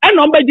and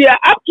number there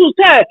up to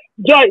say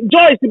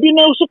Joyce be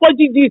no super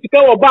GG to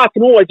go back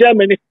no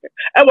Germany.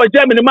 I was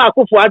Germany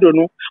Marco Fuado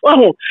no.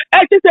 Oh,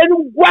 I just said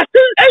what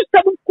is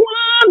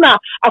Kwana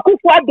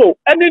Akufuado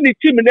and then the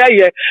team in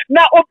there.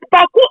 Now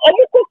Opaku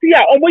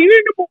Omukofia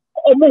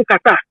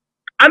Omunkata.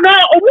 And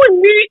now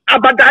Omuni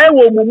Abadaya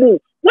Mumu.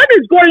 What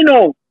is going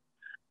on?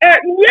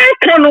 Yeah,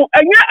 Kano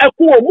and yeah, a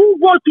cool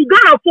move to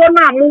Ghana for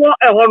now more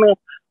a honor.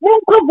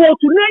 Munko vote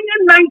to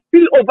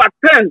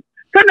 90/10.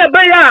 Thank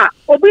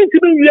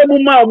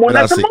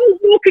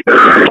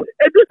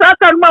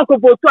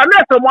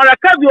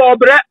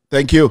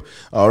you.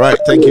 All right.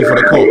 Thank you for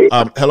the call.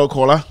 Hello,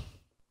 caller.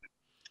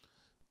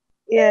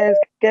 Yes,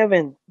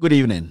 Kevin. Good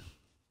evening.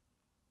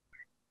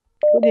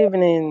 Good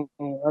evening.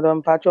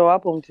 Madam Pacho,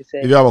 what to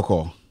say? If you have a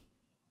call.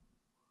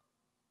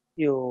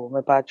 You,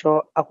 my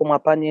Pacho,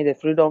 Akumapani, the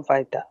freedom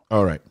fighter.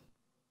 All right.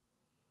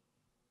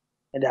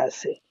 And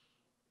that's it.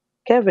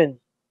 Kevin.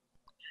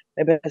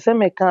 Ebe se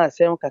me kan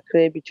asem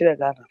kakra bi kire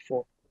Ghana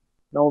for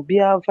na obi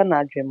amfa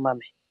na adwen ma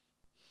me.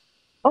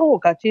 Oh,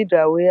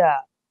 Cathedral we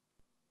a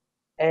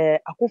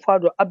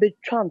Akufado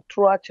abetwa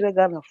ntro akyere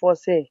Ghana for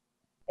say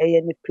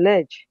ni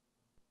pledge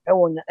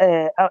won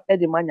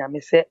the man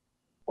nyame say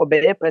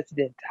obey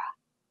president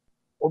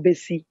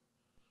obesi.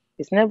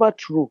 It's never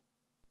true.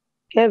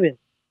 Kevin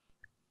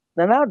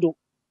Nanado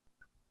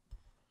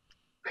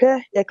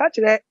ye ka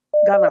kyere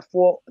Ghana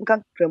for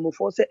nka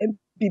kremofo say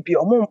MPP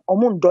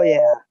omo ndoye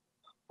a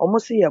omo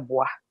se ye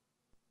boa.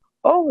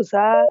 Oh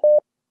sa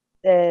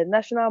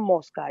national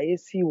mosque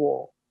yesi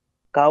wo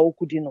ka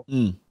okudi no.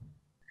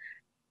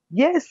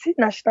 Yes,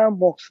 national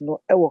mosque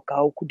no ewo ka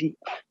okudi.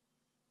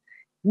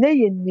 Na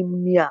ye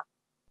nimnia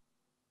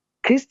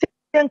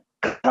Christian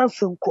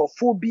Council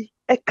crofobia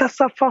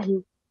ekasa fa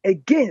ho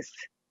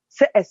against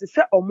se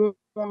esese omo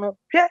no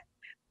hwe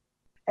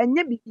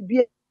enye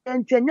bibia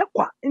enti enye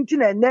kwa enti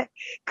na ene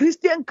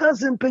Christian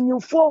Council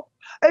mpanyimfo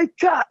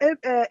etwa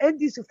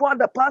NDC for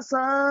the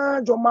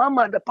person jo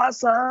mama the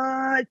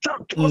person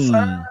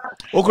chantsa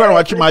okra na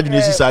wachi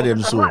madwene si sade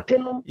no so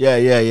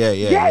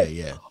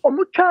yeah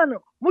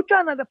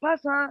omutwana the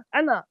person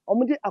ana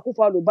omudi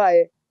Akufo-Addo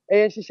bae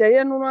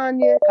hyehyeye no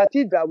anie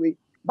cathedral we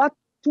but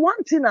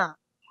one thing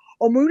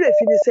omure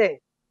fi ni say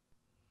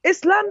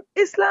Islam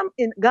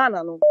in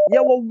Ghana no ye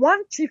were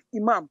one chief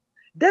imam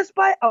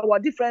despite our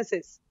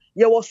differences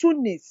ye were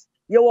Sunnis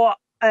ye were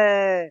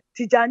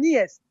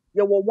Tijaniyes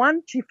ye were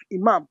one chief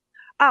imam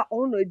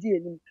ono edi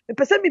enim me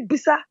pese me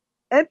bisa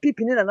MPP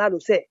ni Nanado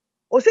say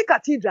o se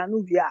cathedral no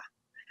wi a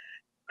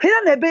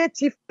here na be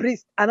chief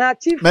priest and our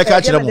chief make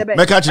catch them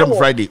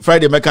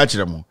Friday make catch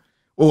them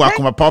oh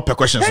akoma pop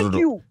questions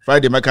do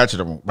Friday make catch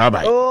them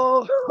bye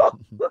oh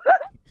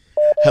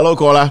hello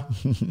caller.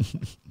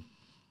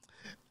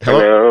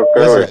 Hello.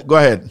 Yes, go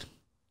ahead.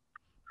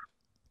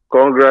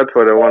 Congrats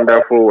for the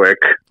wonderful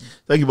work.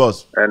 Thank you,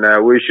 boss. And I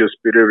wish you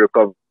speedy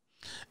recovery.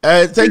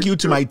 Thank you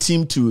to my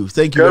team too.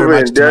 Thank you very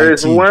much to there my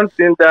is team. One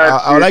thing that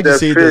I would like to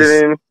say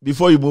this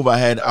before you move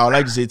ahead. I would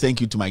like to say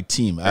thank you to my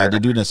team. They're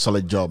doing a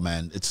solid job,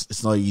 man.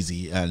 It's not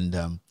easy, and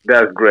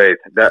that's great.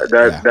 That's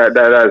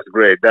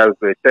great. That's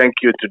great. Thank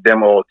you to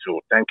them all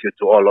too. Thank you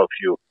to all of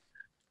you,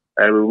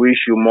 and we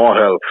wish you more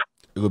health.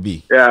 It will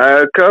be.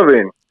 Yeah,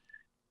 Kevin.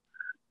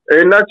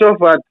 In actual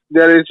fact,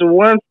 there is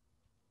one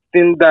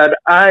thing that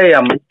I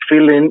am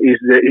feeling is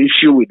the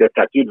issue with the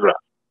cathedral.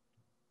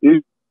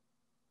 You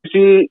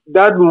see,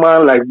 that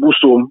man like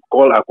Busom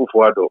called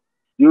Akufo-Addo,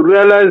 you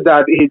realize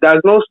that he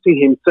does not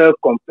see himself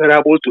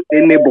comparable to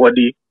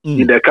anybody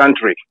in the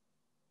country.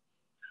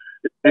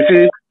 You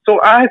see, so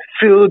I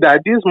feel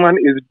that this man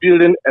is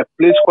building a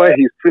place where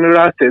his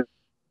funeral says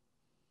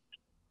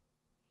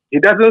he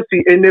doesn't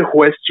see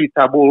anywhere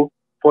suitable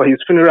for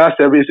his funeral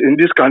service in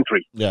this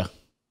country. Yeah.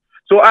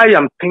 So I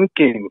am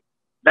thinking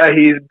that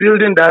he is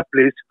building that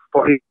place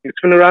for his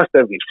funeral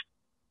service.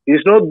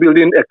 He's not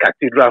building a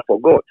cathedral for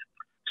God.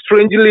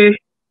 Strangely,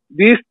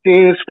 these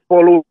things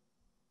follow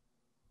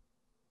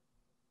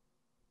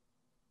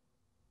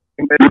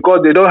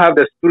because they don't have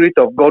the Spirit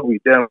of God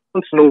with them.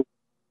 Don't know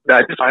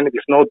that this man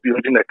is not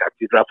building a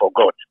cathedral for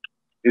God.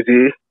 You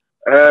see,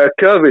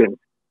 Kelvin,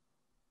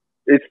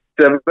 it's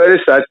a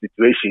very sad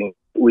situation.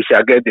 We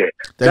shall get there.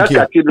 That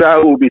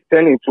cathedral will be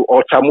turned into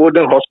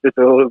ultra-modern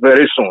hospital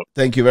very soon.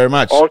 Thank you very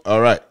much.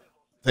 All right.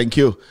 Thank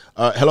you.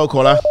 Hello,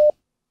 caller.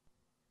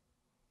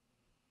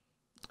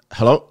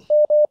 Hello.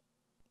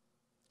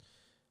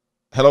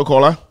 Hello,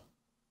 caller.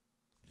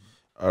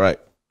 All right.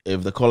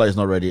 If the caller is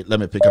not ready, let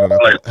me pick another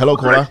call. Hello,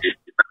 caller.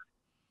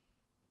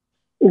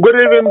 Good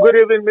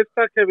evening,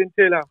 Mr. Kevin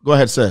Taylor. Go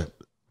ahead, sir.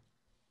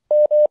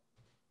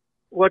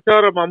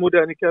 Watara Mahmoud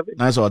and Kevin.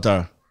 Nice,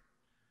 Watara.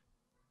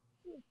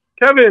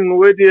 Kevin,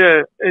 with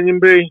you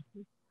and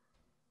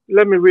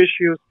let me wish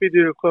you speedy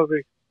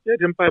recovery.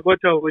 Thank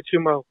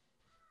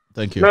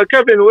you. Now,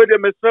 Kevin, with you,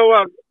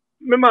 Mr.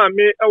 Mama,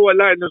 me, our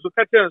line is a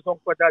catch on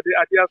for that.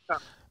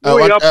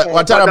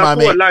 Watara,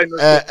 mami.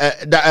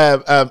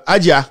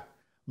 Aja,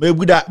 me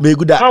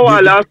good. How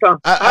are last?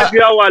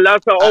 Aja, our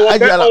last,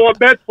 our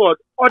Bedford.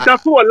 Or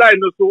that's all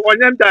line, so on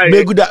your die.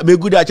 Me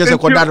good. Just a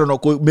quadra, no,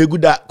 me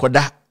good.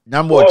 Quadra.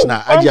 Number watch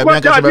now. Aja, me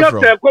catch me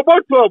from.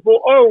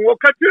 Oh,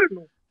 catch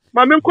you.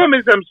 Mammy, come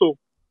in them so.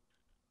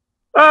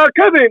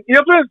 Kevin,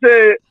 your friend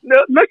say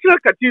National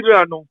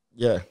Cathedral, no.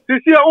 Yeah. This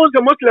year, all the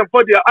Muslim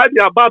for the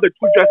idea about the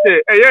two just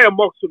say, a year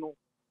mox, no.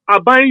 A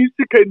buying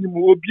sick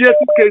anymore, or be a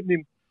sick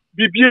anymore,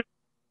 be.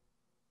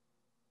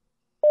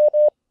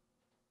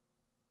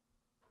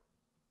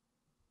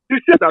 You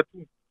said that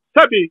too.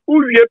 Sabi,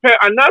 who you pay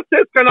and now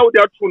says, can out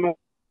there to know.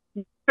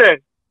 Say,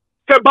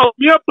 about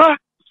me,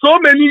 so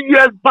many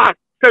years back,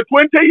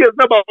 20 years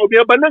about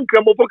me, but then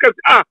come focus.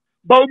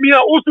 But me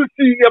also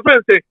see your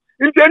friends say,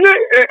 in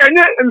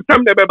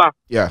some nebeba.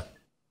 Yeah.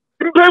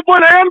 People,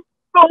 I am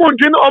no one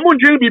be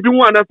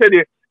one and said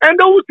it. And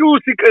those who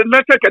seek a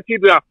National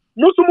Cathedral,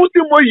 Muslim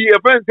more your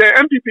friends say,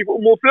 MPP,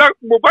 more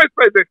vice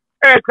president,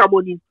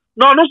 money.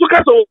 No, so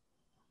castle.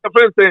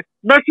 Friends say,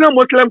 National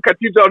Muslim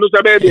Cathedral, no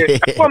Sabedi.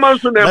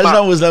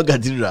 National Muslim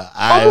Cathedral.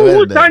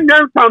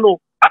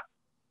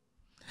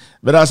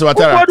 But that's what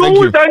Thank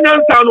you.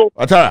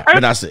 Watara,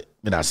 but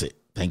that's it.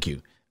 Thank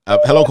you.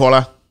 Hello,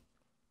 caller.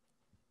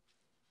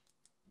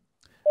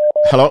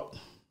 Hello.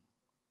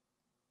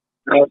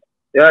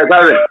 Yeah,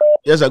 Kevin.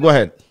 Yes, sir. Go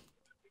ahead.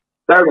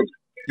 Kevin.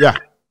 Yeah.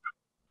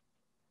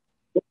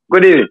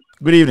 Good evening.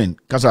 Good evening,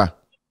 Kasa.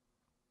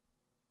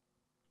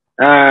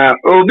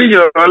 Obi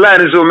your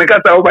online so me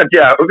kasa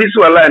obatia. Obi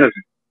so online.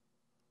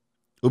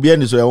 Obi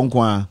ani so ya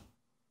wonkwa.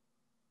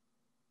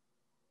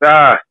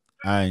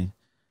 Aye.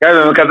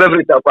 Kevin me kasa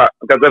frita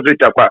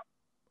kwa.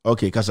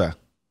 Okay, Kasa.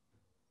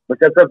 Me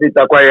kasa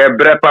frita kwa ye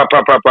bre pa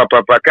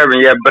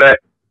Kevin ye bre.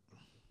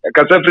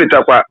 Kasa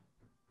frita kwa.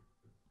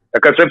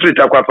 Kasa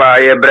frita kwa pa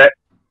ye bre.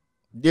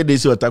 Dey dey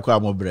so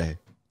atakwa mo bre.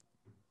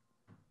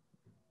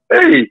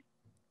 Hey.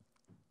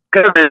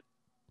 Kevin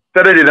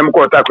tere de dem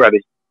ko atakwa de.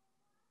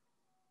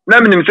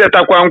 Na minim se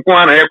atakwa nko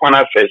ana ye kwa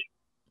na sei.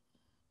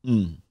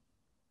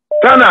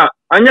 Sana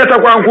anya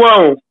atakwa nko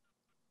an.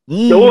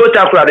 Ye wo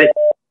atakwa de.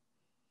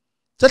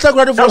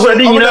 Takrade for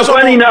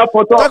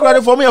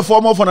takrade for me a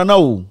form of na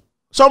now.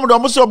 Some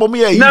do so bo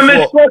me e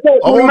for.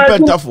 O mo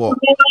penta for.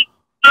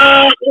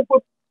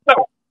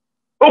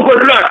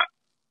 Okola.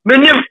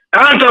 Menim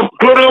anta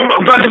kloro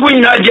batibu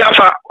ina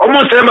jafa.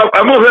 Omo sema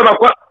amo vema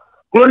kwa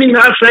kloni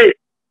na sei.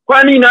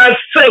 Kwani na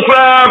sei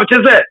kwa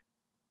teze.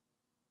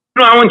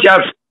 No I want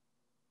just.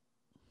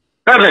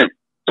 Kevin,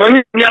 so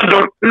ni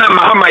ndo na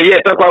mahama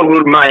ye takwa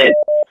rule maye.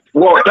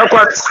 Wo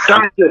takwa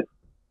tamte.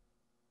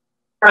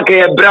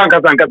 Okay,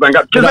 branca tanka.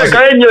 Teze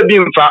ka enye bi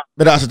mfa.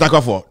 Me da se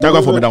takwa for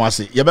me da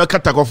wase. Ye be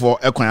katakwa for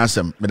ekwan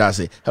asem me da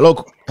se. Hello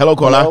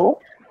caller. Hello?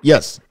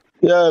 Yes.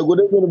 Yeah, good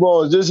evening,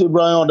 boss. This is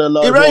Ibrahim on the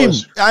line. Ibrahim,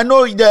 boss. I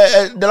know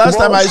the last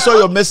time I saw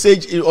your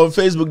message on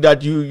Facebook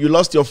that you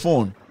lost your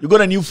phone. You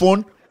got a new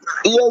phone?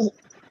 Yes.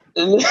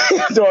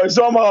 So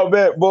somehow,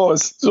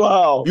 boss.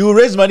 Somehow. You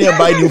raise money and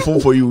buy new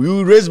phone for you.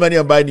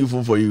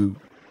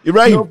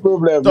 Ibrahim, no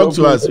problem. Talk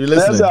to us. We're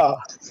listening. Yes, sir.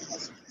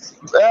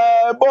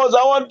 Boss,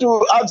 I want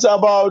to ask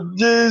about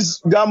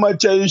this gamma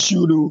chair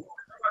issue.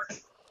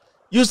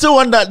 You still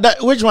want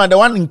that? Which one? The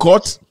one in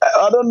court?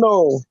 I don't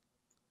know.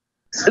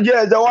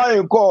 Yeah, the one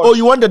in court. Oh,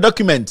 you want the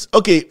document?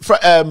 Okay.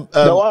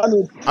 The one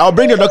in, I'll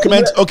bring the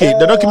document. Okay,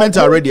 the documents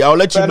are ready. I'll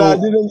let you know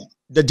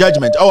the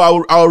judgment.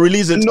 Oh, I'll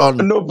release it on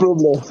no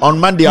problem. On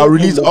Monday. I'll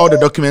release all the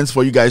documents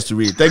for you guys to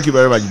read. Thank you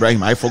very much,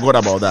 Ibrahim. I forgot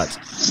about that.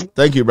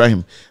 Thank you,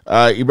 Ibrahim.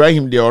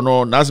 Ibrahim, they are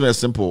no. That's very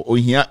simple. Oh,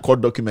 here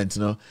court documents,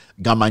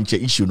 Gamanche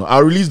issue. No,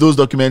 I'll release those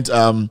documents.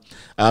 The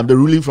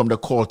ruling from the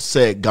court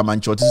say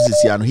Gamanche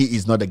he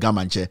is not the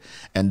Gamanche,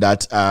 and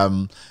that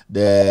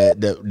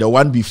the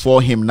one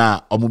before him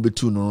now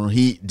Omubetu no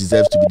he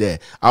deserves to be there.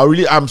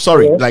 I'm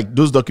sorry, like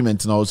those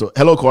documents now. Also,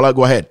 hello caller,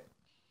 go ahead.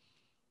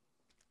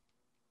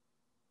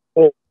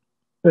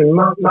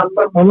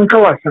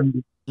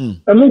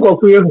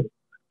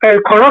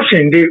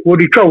 Corruption they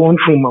would try one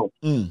from out.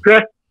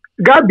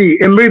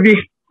 Gabi and maybe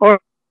or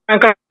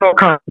Anka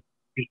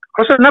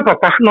also na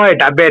papa no e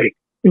da berry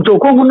into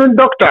kongun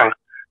doctor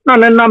na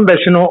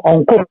numbers no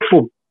on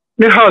kofu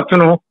ne health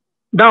no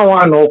that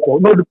one oko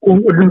no the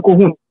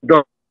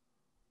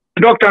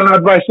doctor na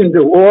advising the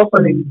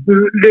offering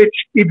late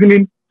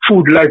evening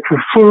food like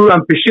fufu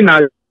and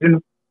piscina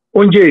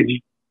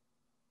onjeji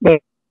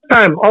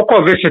time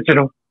oko visit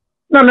no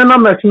na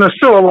numbers no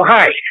so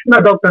high na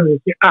doctor no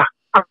say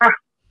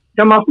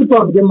jama put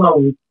up them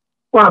out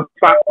kwa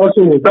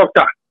also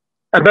doctor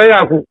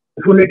abaya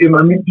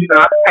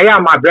I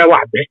am a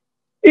brother.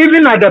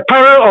 Even at the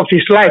peril of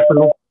his life,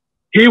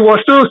 he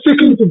was still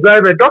seeking to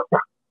bribe a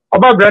doctor.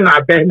 About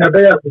Brenna Ben,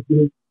 Abaya.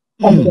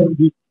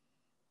 Into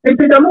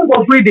the move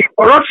of reading,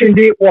 corruption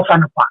day of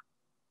an apart.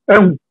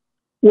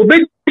 We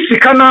be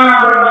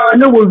Sikana,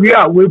 no, we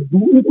are with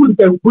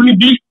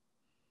Budi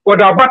or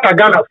the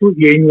Batagana food,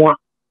 Yenua.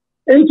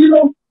 And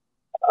the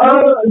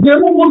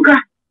Muka,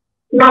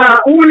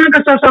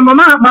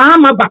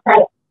 Mahama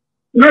Bata.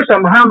 No,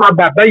 somehow,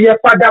 Baba, your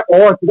father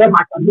or them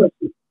at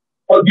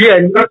or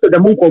dear, not the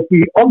monk of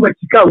the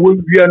Omatica will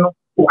be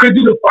who could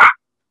do the part.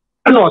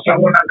 I know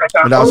someone.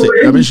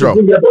 I'm sure.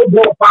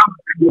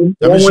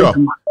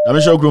 I'm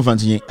sure.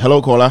 Grunfanti.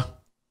 Hello, caller.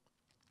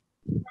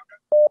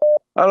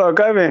 Hello,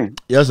 Kevin.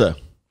 Yes, sir.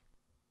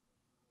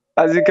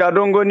 Azika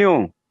Dongo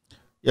new.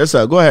 Yes,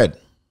 sir. Go ahead.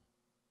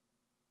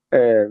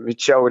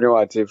 Michel, you know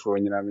what?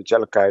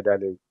 Michel Kaida.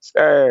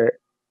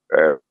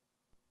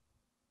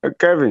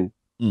 Kevin.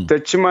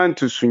 Tachiman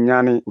to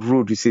Sunyani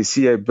road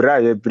sesi e bra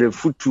ye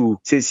brefutu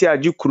sesi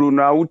ajukuru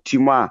na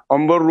utima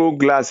omboro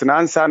glass na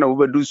ansa na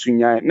ubedu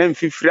sunyan na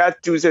mfifira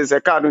tu se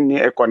ka no ni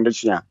e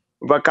condition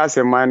baka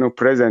se man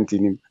present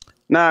ni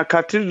na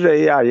cathedral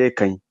ya ye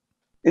kan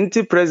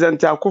nti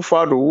present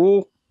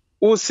akufado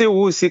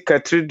wo si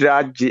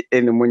cathedral je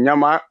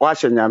enmunyama wa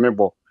nyame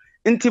bo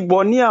nti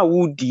boni a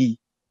wudi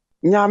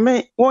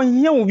nyame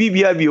won yen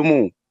bibia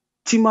biomu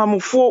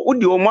timamfo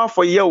udi o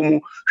mafo ye o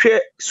mu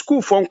hwe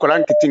school fo nkola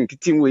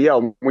nkitin we ya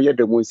o mu ye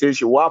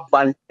demonstration wa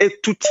ban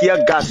etutia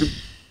gas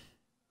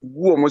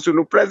gu o mo so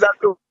no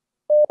president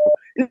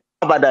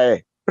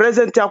abadaye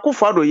president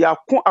akufado ya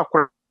ku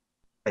akora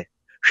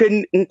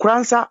hwe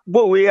nkransa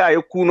bo we ya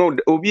eku no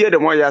obi ye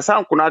demo ya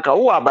san kuna aka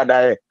wo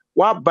abadaye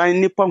wa ban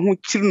nipa hu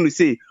chiri no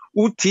sei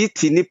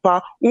utiti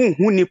nipa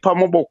unhu nipa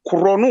mobo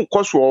kro no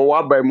koso wo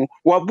aban mu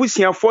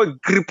wabusiafo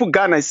grip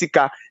Ghana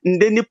sika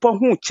nde nipa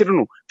hu kire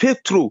no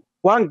petrol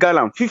 1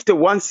 gallon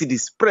 51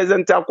 cedis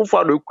President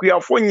Akufo-Addo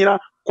kuafo nyina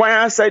kwan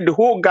aside the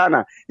whole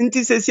Ghana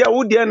nti sesi a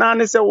wode na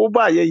ane se wo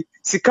ba ye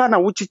sika na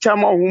wuchicha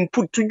ma ho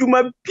mputu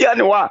dwuma bia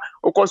ne wa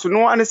okoso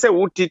no ane se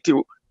wutiti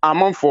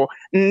amanfo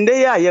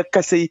nde ya ye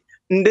kasei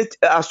nde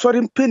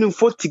asori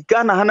mpenimfo ti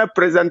Ghana hana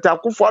President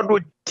Akufo-Addo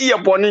tie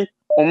boni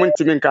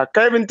omuntiminka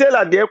Kevin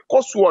Taylor de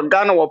koso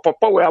Ghana wa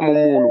papa we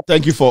amumu.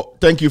 Thank you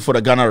for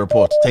the Ghana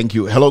report. Thank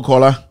you. Hello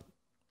caller.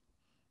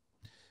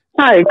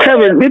 Hi,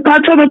 Kevin. Me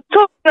pato me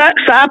talk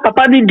sa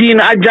papa di din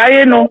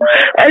ajaye no.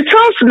 It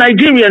sounds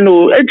Nigerian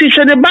no. It is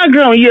the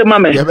background here,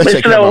 mama. You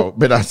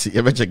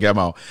better check him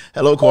out.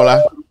 Hello,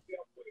 caller.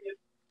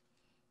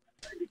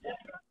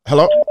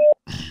 Hello.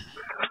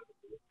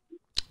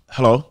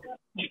 Hello.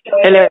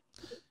 Hello.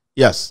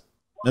 Yes.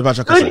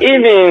 Good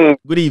evening.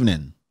 Good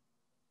evening.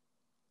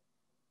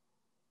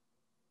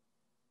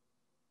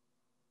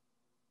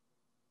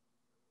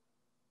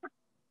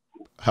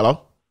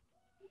 Hello.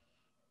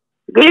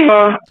 Good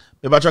evening.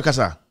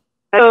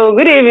 Hello,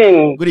 good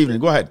evening. Good evening.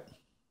 Go ahead.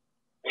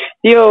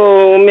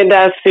 Yo,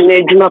 medasi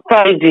nejuma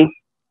paidi.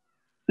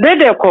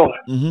 Dedeko.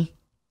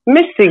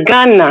 Missy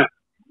Ghana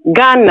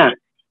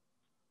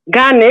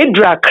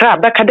edra kra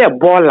beka de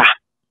bola.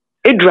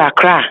 Edra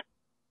kra.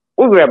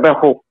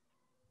 Urebeho.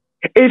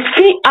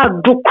 Efi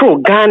adukro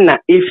Ghana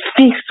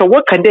efi so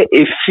waka de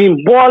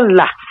efi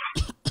bola.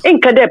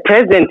 Inka de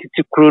present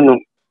ti kruno.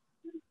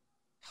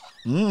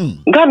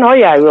 Ghana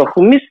oya yo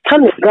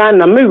Mr.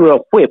 Ghana me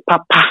ro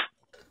papa.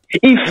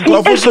 If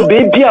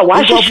baby a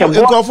wash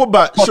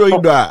ba show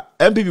you da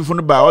MPP for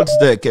no ba what's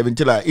the Kevin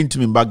Taylor into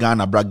me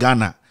Ghana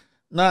Bragana.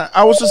 Na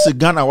I also say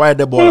Ghana why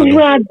the ball.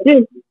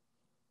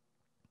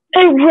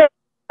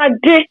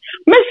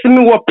 Miss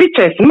me what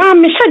pictures. Ma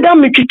me share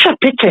down me chicha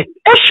pictures.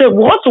 Eshe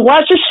what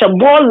wash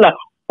shabola.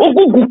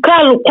 Ogugu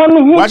kalu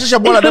kwanu hu. Wash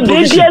shabola the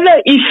provision.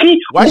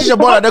 Wash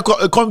shabola the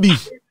corn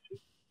beef.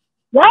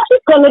 Wash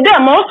kono de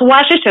most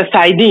wash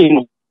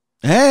sardine.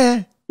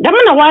 Eh.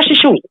 Damana wash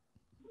show.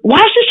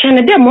 Wash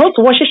shene de most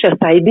wash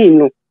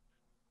sardine.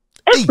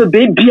 Eshe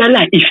baby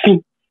ala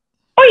ifi.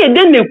 Oye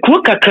de ne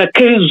kru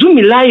kakaka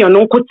zumi lion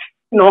nko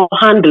no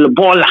handle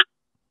baller.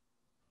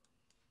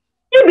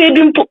 You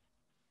baby mpo.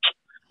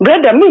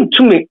 Brother me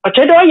to me,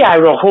 ochedo ya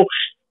roho.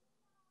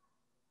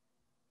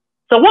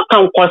 So what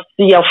can cause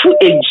ya fu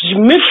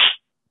ejimi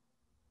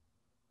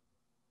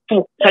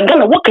fu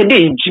sagana wakade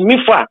ejimi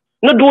fa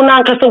no do na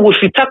nkasa wo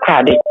fita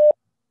krade.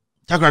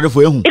 Takrade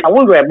fo ehu. I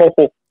wonder about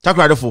ho.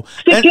 Takrade fo.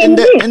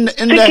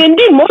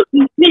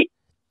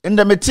 In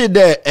the meti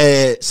de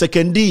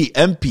secondi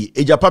MP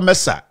ejapa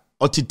mesa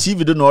oti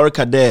TV do no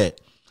orika de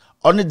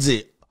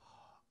onidze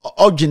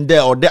ogin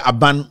there or there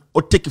aban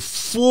or take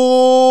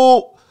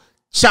full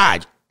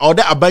charge or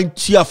there aban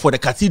cheer for the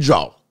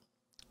cathedral.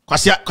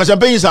 Cause I'm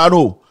paying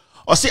no.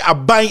 Or say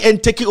aban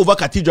and taking over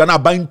cathedral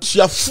and aban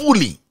cheer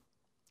fully.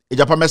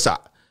 Ejapa mesa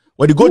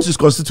when you go to his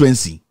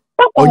constituency.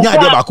 Onya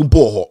de ba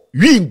kumpo ho.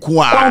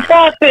 Yinkwa.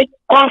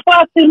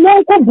 Konfasi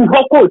nonko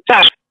buhoko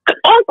ta.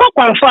 Onko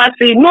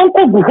konfasi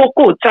nonko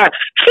buhoko ta.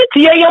 Fit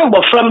ye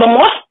yombo from the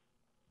most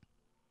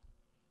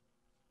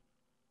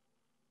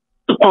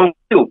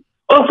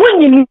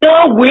when you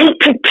know we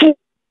pick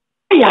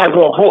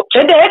yaro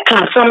chede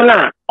kan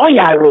samna o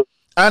yaro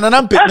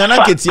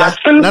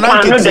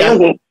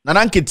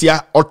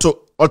nananketia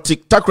oti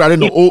takrade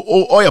no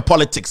o ya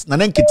politics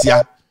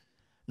nananketia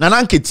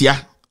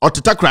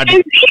oti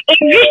takrade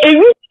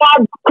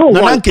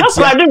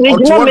nananketia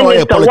oti o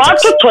ya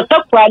politics what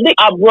takrade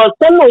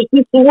abroso no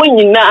sisi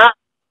wonyina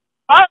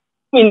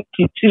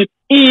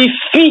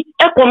ifi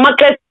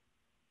market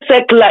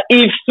secular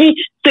ifi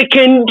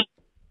second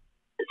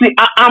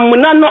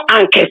amuna no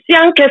ankesi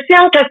na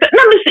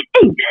me say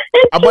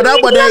abada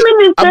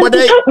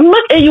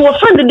you were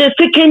friend the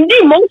second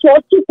mo so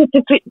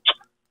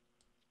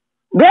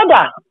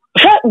brother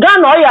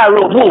Ghana oya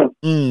robo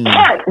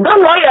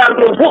Ghana oya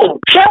robo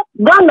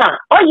Ghana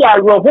oya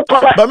robo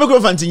ba me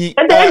ko fantinyi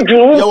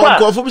ya won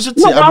ko fo bi so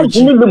ti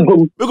abrochi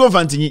me ko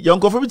fantinyi ya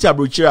won ko fo bi ti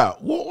abrochi a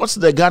what's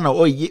the Ghana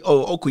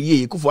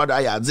okoye Akufo-Addo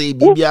aya ze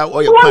bibia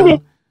oya pan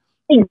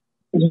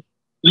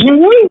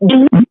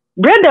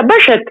brother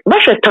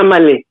basha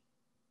tamale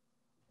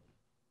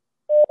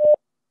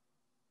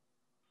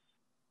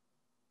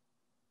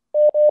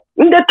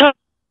ndeta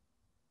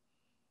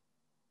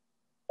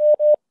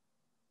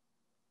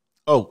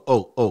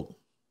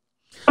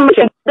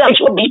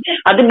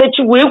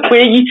adebeti we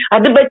kweyi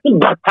adebeti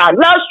bata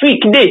last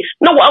week day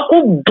na wa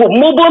ko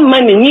mobile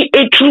money ni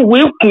etru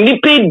we kuni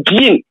pay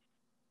din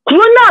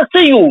corona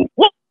say you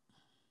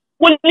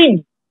what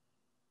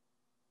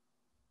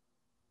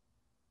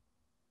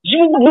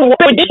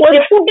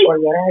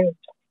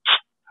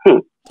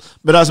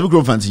But as we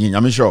grow fancy,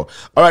 I'm sure.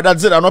 All right,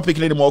 that's it. I'm not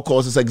picking any more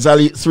calls. It's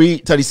exactly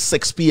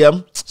 3:36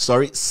 p.m.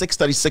 Sorry,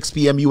 6:36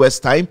 p.m. US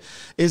time.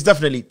 It's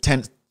definitely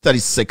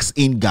 10:36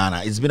 in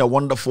Ghana. It's been a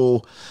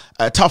wonderful,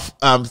 tough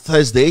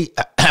Thursday,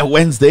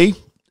 Wednesday.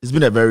 It's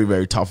been a very,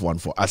 very tough one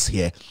for us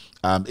here.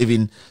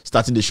 Even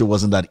starting the show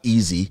wasn't that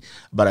easy,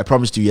 but I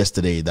promised you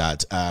yesterday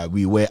that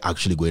we were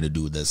actually going to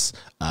do this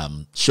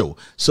show.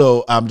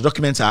 So the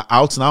documents are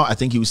out now. I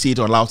think you will see it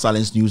on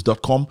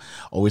loudsilencenews.com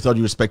or With All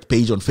Due Respect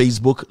page on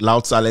Facebook,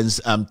 Loud Silence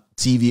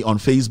TV on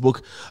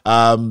Facebook.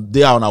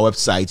 They are on our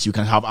website. You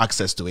can have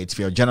access to it. If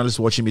you're a journalist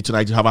watching me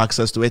tonight, you have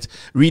access to it.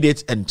 Read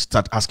it and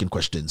start asking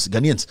questions.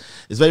 Ghanaians,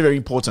 it's very, very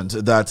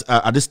important that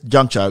at this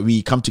juncture,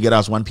 we come together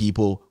as one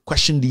people,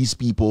 question these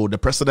people, the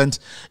President,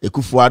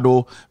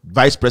 Akufo-Addo,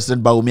 Vice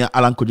President Bawumia,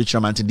 Alan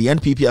Kojo-Kyerema, the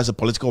NPP as a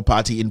political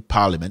party in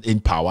parliament,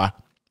 in power.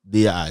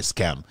 They are a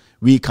scam.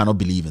 We cannot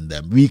believe in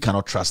them. We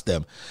cannot trust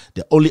them.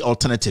 The only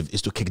alternative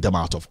is to kick them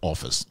out of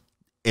office.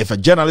 If a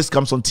journalist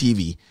comes on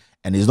TV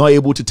and is not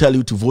able to tell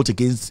you to vote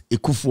against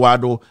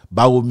Akufo-Addo,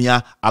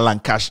 Bawumia, Alan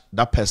Cash,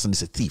 that person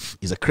is a thief.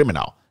 He's a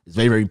criminal. It's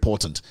very, very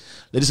important.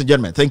 Ladies and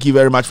gentlemen, thank you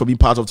very much for being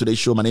part of today's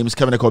show. My name is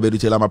Kevin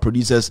Obedu-Taylor. My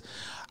producers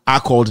are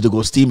called The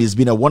Ghost Team. It's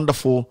been a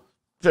wonderful,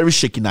 very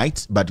shaky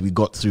night, but we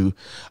got through.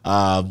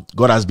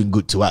 God has been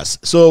good to us.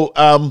 So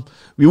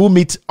we will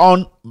meet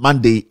on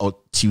Monday or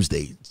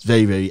Tuesday. It's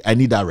very, very, I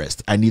need that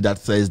rest. I need that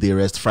Thursday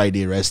rest,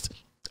 Friday rest,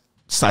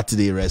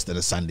 Saturday rest, and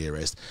a Sunday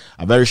rest.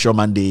 I'm very sure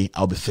Monday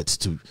I'll be fit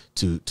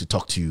to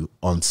talk to you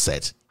on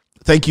set.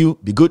 Thank you.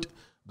 Be good.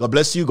 God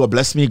bless you. God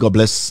bless me. God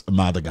bless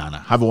Mother Ghana.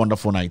 Have a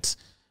wonderful night.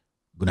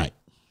 Good night.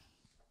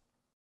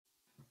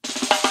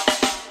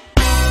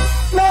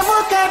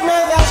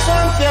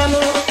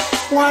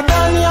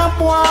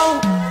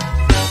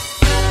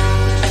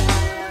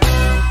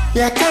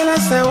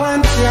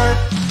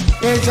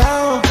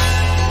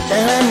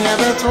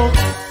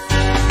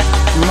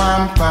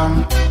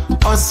 Mampam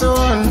also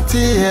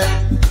untie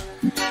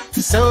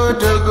so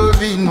dogo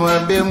binwa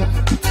bem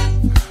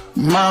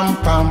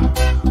mampam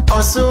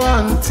also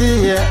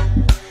untie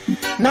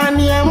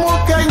nani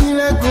amuka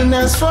nyina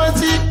guna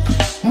swati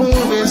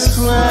move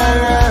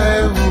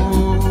swara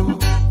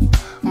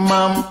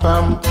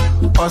mampam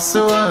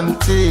also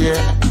untie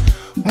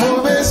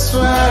move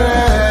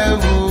swara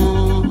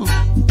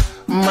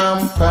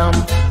mampam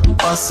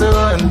also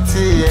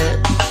untie.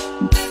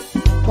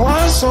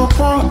 Once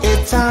upon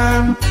a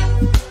time,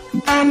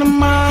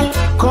 animal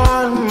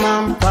called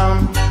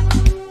Mampam.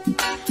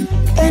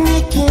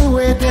 Any king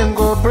where them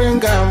go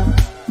bring 'em.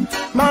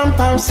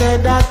 Mampam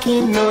said that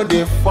king know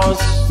the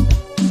force.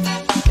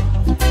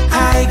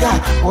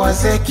 Tiger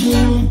was a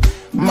king.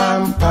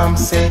 Mampam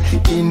said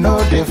he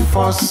know the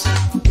force.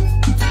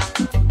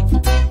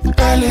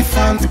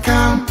 Elephant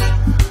come.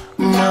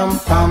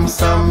 Mampam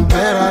some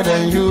better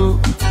than you.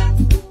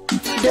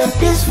 The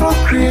peaceful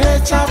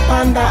creature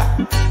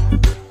panda.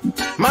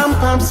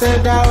 Mampam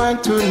said I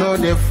want to know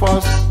the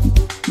force.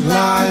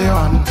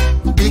 Lion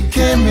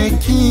became a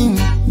king.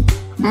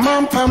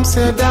 Mampam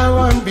said I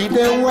want be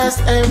the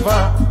worst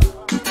ever.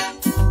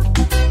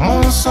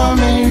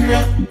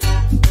 Monsomeria.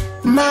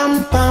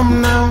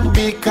 Mampam now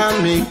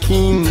become a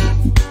king.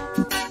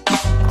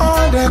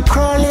 All the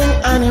crawling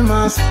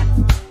animals,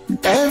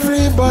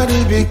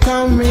 everybody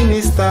become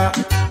minister.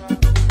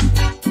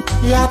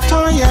 Ya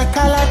ton ya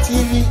color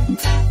TV.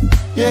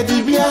 Ya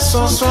dibia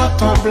so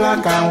sort of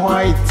black and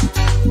white.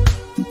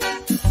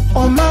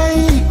 Oh my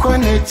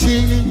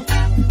equality,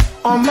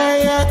 oh my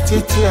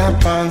attitude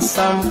upon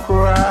some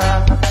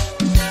cry.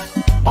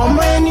 Oh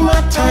my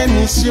anima time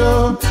is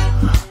yo,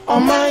 oh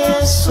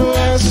my so.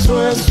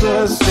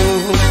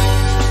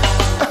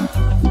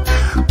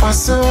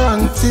 Also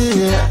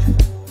until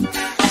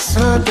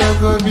so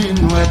dogo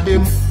binwa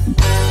bem.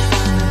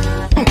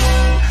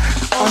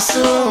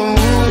 Also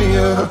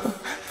yo,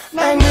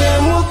 nani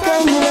amuka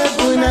nyina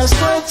guna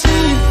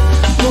swati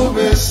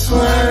mube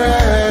swara.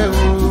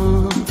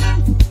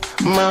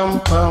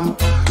 Mampam,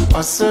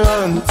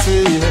 Asante,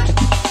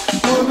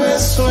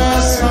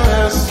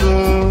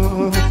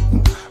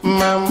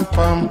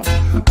 Mampam,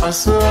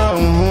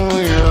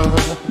 Asamuyo.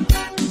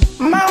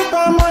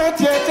 Mampam, what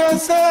you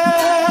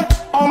say?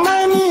 Oh,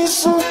 my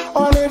niece,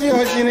 on the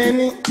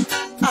ordinary.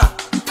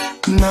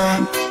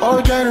 Nah,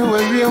 oh, Johnny,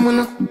 will be a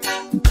moon.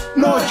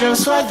 No,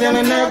 just what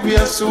Johnny, I be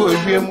a so.